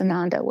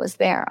Mahagosananda was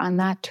there on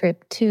that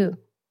trip too,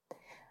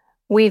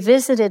 we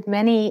visited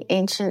many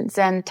ancient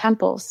Zen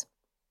temples,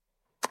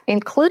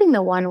 including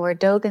the one where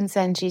Dogen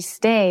Zenji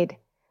stayed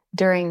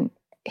during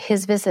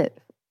his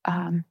visit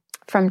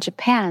from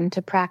Japan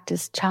to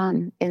practice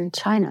Chan in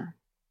China.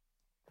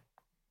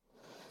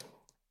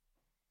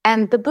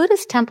 And the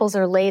Buddhist temples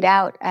are laid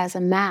out as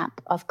a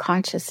map of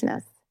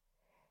consciousness.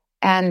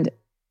 And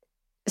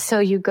so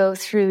you go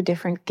through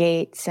different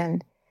gates,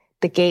 and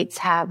the gates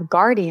have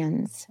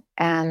guardians.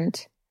 And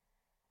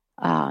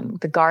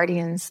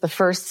the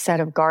first set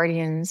of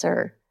guardians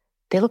are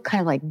they look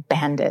kind of like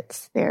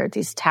bandits. They're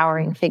these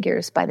towering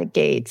figures by the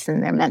gates,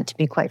 and they're meant to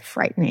be quite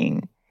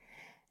frightening.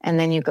 And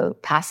then you go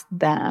past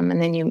them,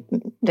 and then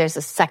there's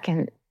a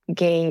second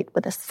gate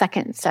with a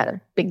second set of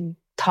big,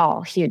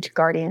 tall, huge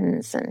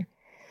guardians.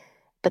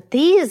 But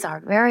these are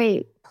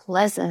very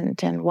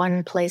pleasant, and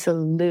one plays a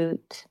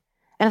lute.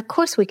 And of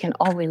course, we can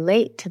all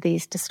relate to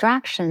these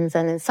distractions.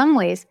 And in some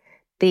ways,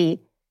 the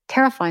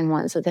terrifying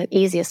ones are the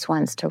easiest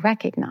ones to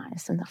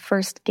recognize. In the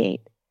first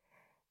gate,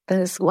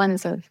 those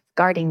ones of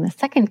guarding the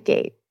second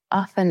gate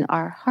often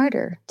are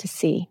harder to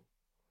see.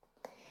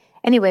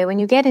 Anyway, when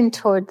you get in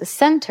toward the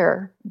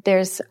center,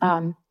 there's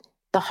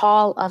the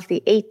hall of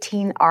the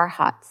 18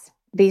 arhats.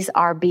 These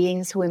are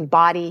beings who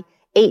embody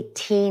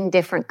 18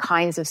 different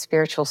kinds of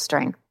spiritual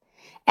strength.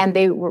 And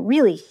they were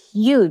really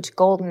huge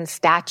golden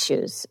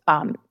statues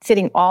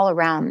sitting all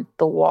around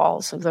the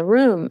walls of the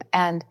room.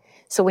 And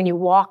so when you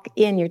walk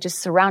in, you're just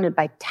surrounded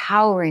by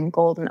towering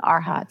golden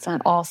arhats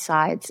on all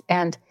sides.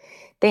 And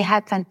they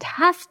had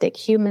fantastic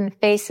human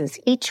faces.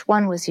 Each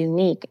one was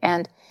unique.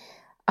 And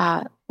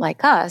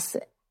like us,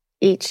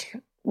 each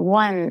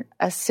one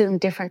assumed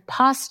different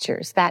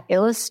postures that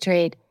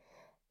illustrate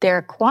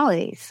their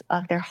qualities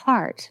of their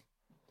heart.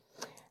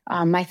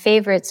 My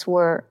favorites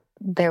were,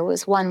 there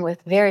was one with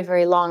very,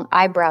 very long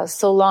eyebrows,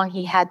 so long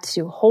he had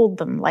to hold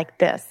them like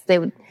this. They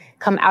would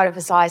come out of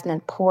his eyes and then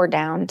pour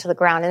down to the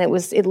ground. And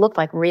it looked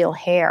like real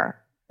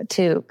hair,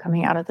 too,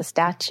 coming out of the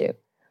statue.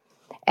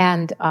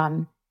 And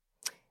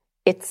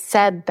it's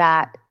said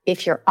that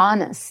if you're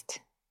honest,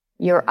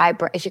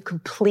 if you're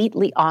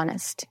completely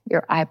honest,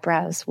 your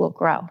eyebrows will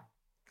grow.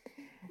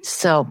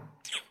 So,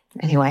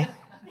 anyway.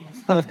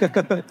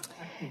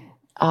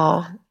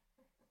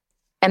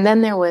 And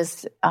then there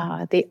was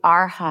the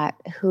arhat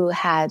who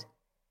had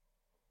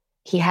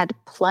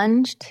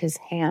plunged his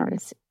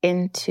hands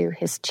into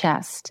his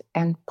chest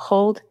and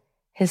pulled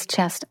his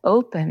chest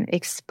open,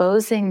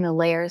 exposing the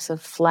layers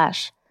of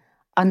flesh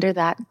under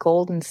that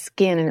golden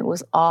skin, and it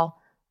was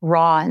all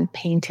raw and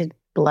painted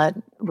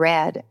blood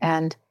red.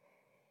 And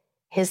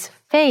his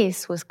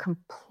face was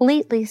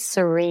completely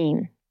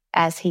serene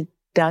as he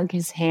dug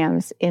his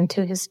hands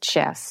into his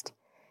chest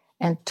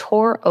and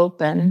tore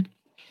open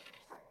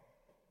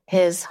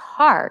his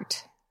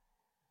heart,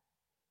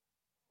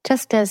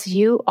 just as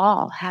you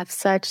all have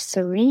such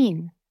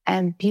serene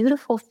and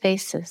beautiful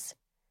faces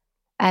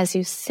as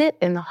you sit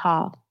in the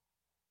hall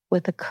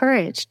with the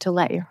courage to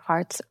let your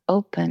hearts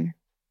open.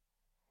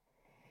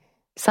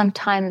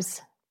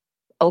 Sometimes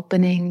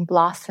opening,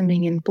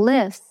 blossoming in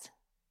bliss,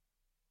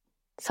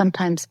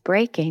 sometimes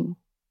breaking.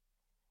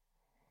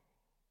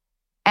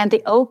 And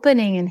the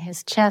opening in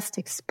his chest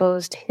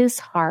exposed his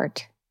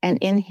heart, and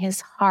in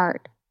his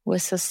heart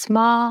was a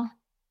small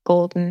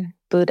golden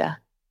Buddha.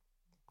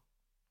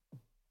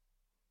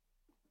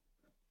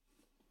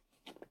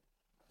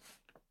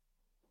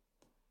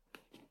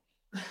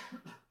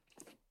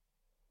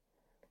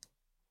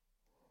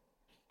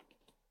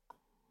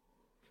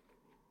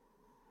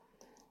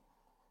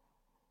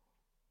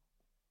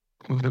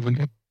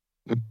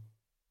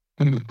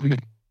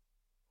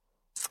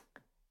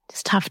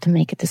 It's tough to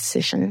make a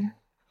decision.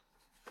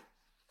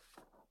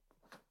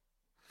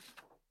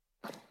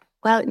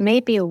 Well, it may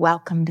be a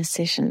welcome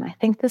decision. I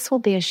think this will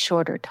be a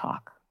shorter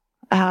talk.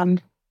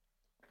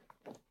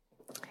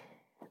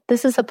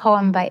 This is a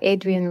poem by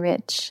Adrienne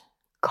Rich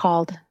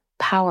called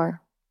Power.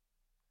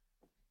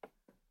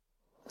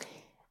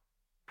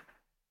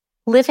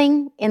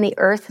 Living in the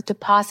earth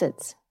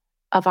deposits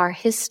of our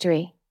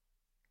history,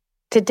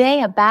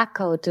 today a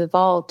backhoe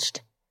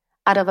divulged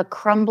out of a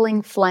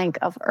crumbling flank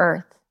of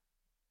earth.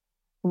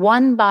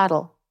 One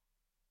bottle,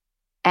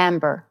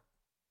 amber,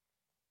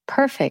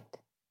 perfect,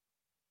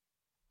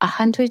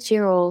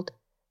 100-year-old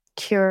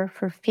cure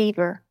for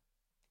fever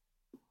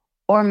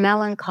or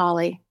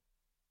melancholy,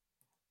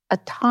 a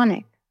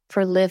tonic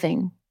for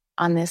living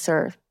on this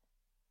earth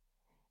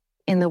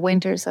in the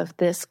winters of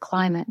this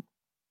climate.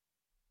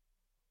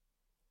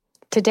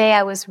 Today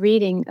I was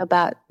reading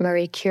about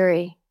Marie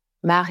Curie.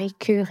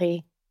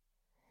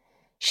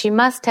 She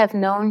must have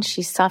known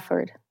she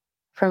suffered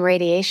from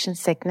radiation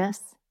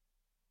sickness,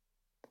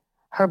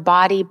 her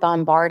body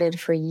bombarded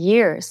for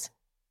years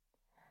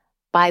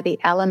by the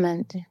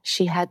element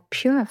she had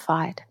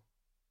purified.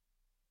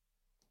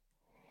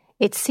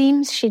 It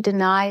seems she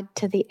denied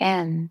to the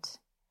end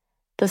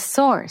the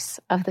source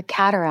of the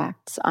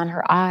cataracts on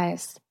her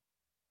eyes,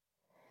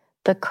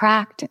 the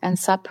cracked and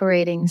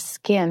suppurating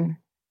skin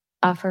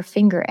of her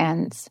finger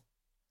ends,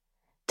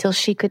 till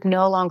she could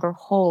no longer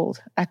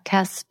hold a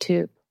test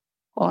tube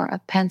or a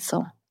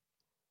pencil.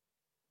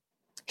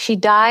 She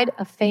died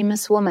a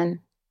famous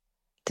woman,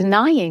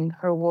 denying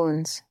her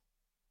wounds.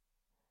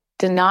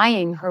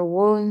 Denying her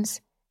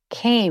wounds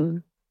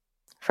came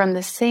from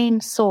the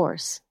same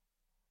source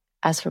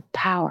as her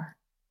power.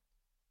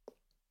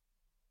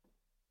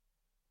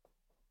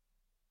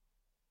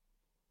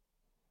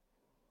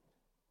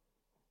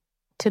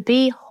 To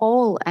be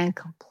whole and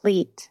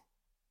complete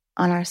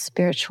on our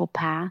spiritual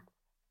path,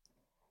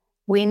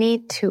 we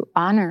need to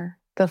honor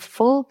the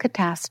full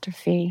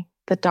catastrophe,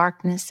 the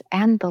darkness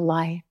and the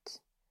light.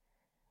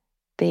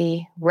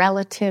 the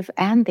relative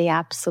and the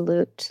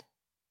absolute,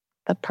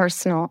 the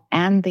personal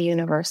and the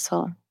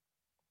universal,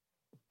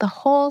 the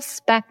whole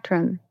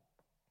spectrum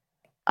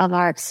of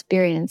our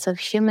experience of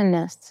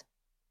humanness,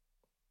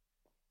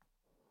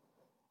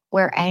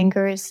 where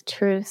anger is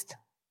truth,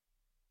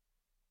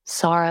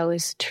 sorrow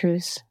is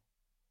truth,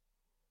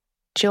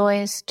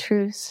 joy is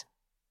truth,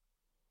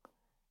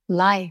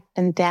 life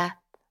and death,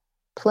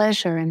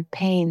 pleasure and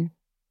pain.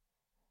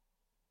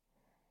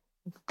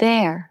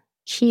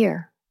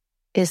 Here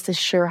is the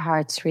sure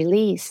heart's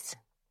release,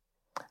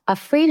 a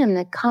freedom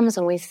that comes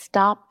when we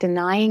stop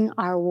denying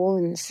our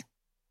wounds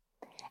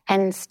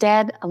and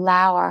instead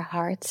allow our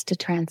hearts to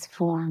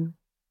transform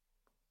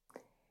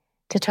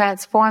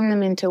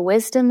them into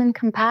wisdom and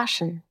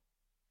compassion.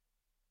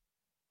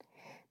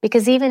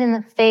 Because even in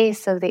the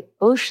face of the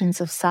oceans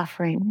of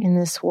suffering in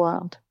this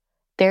world,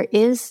 there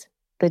is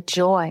the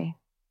joy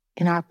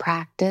in our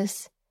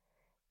practice,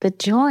 the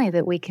joy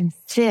that we can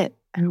sit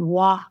and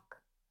walk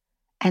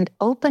and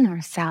open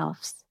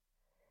ourselves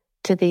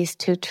to these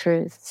two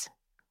truths.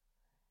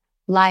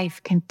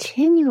 Life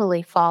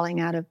continually falling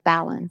out of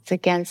balance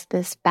against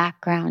this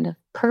background of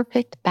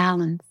perfect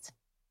balance.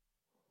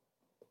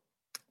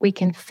 We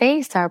can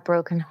face our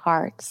broken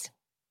hearts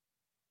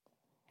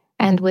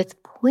and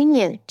with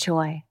poignant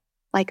joy,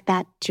 like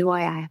that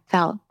joy I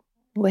felt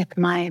with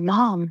my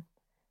mom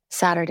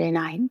Saturday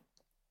night.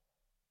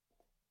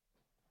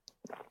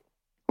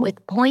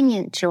 With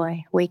poignant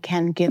joy, we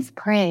can give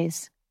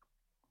praise.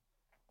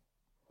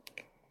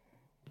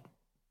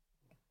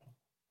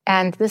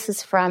 And this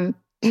is from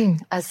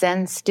a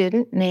Zen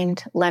student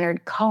named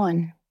Leonard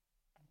Cohen.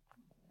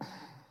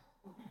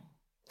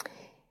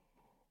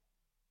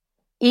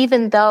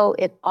 Even though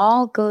it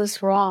all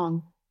goes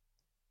wrong,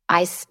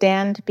 I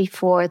stand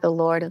before the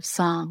Lord of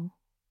Song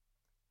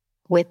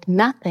with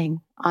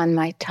nothing on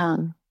my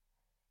tongue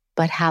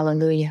but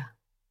hallelujah.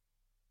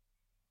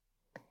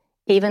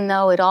 Even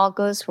though it all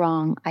goes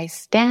wrong, I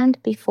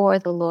stand before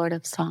the Lord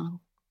of Song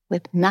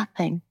with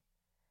nothing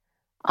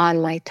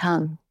on my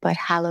tongue but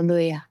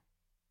hallelujah.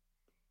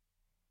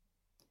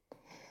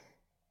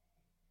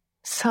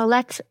 So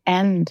let's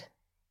end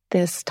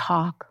this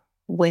talk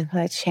with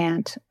a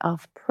chant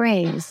of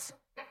praise.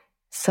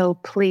 So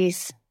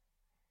please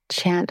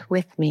chant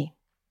with me.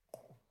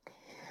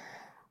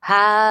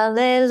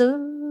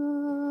 Hallelujah,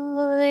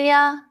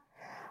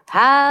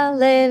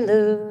 hallelujah,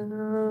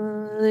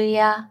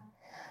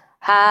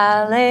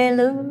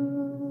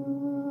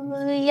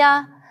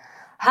 hallelujah,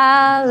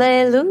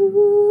 hallelujah.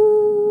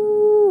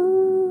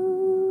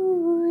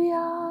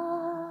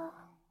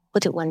 We'll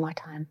do it one more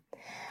time.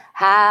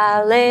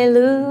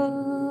 Hallelujah,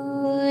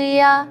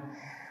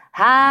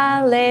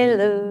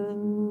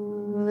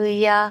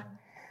 hallelujah,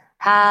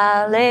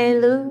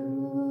 hallelujah,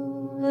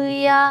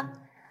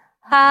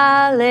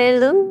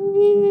 hallelujah.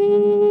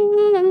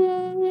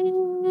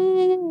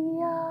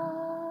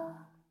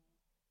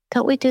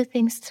 Don't we do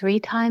things 3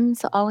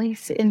 times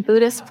always in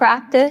Buddhist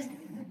practice?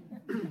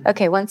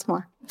 Okay, once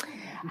more.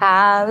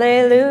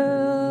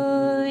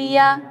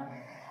 Hallelujah,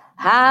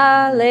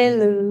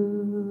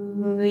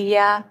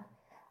 hallelujah,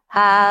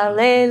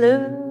 hallelujah,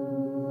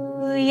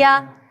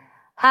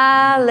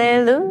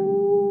 hallelujah.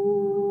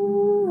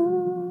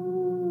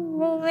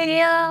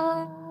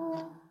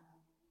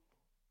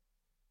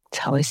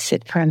 Let's always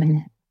sit for a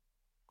minute.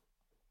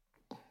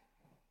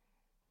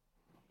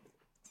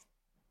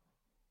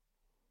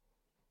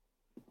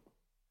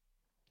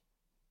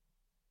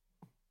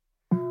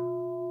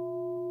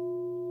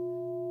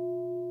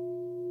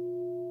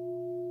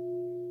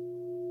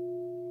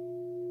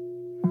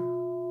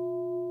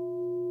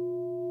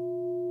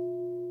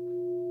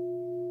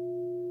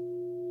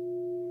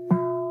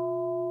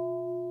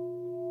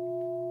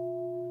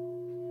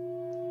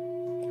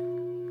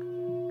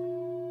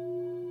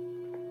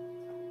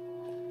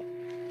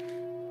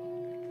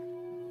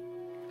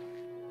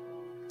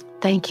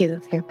 Thank you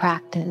for your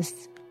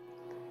practice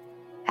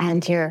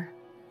and your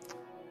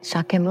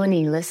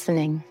Shakyamuni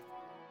listening.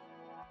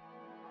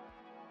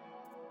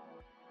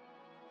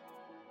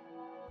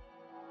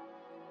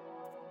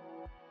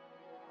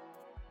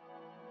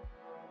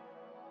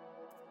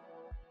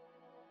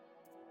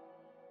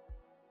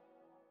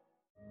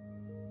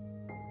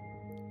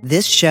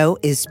 This show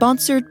is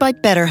sponsored by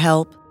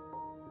BetterHelp.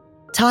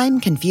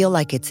 Time can feel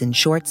like it's in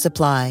short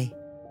supply.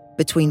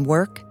 Between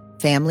work,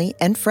 family,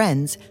 and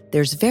friends,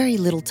 there's very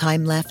little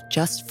time left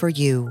just for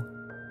you.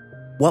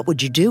 What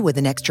would you do with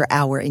an extra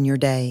hour in your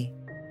day?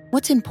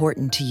 What's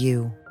important to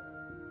you?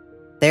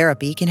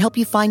 Therapy can help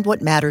you find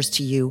what matters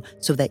to you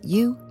so that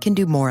you can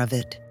do more of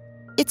it.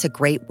 It's a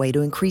great way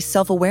to increase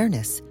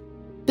self-awareness,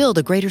 build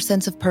a greater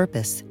sense of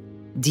purpose,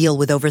 deal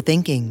with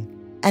overthinking,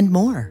 and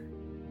more.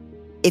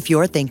 If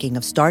you're thinking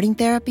of starting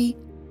therapy,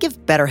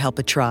 give BetterHelp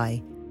a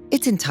try.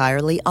 It's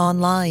entirely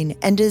online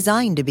and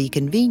designed to be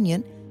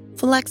convenient,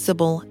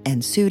 flexible,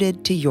 and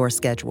suited to your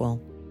schedule.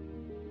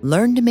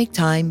 Learn to make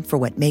time for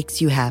what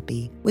makes you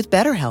happy with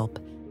BetterHelp.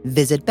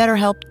 Visit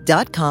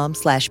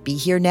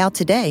BetterHelp.com/BeHereNow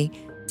today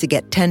to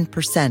get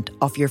 10%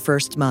 off your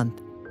first month.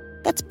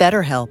 That's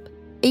BetterHelp,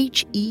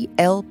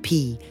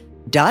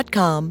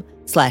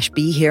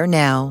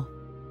 HELP.com/BeHereNow.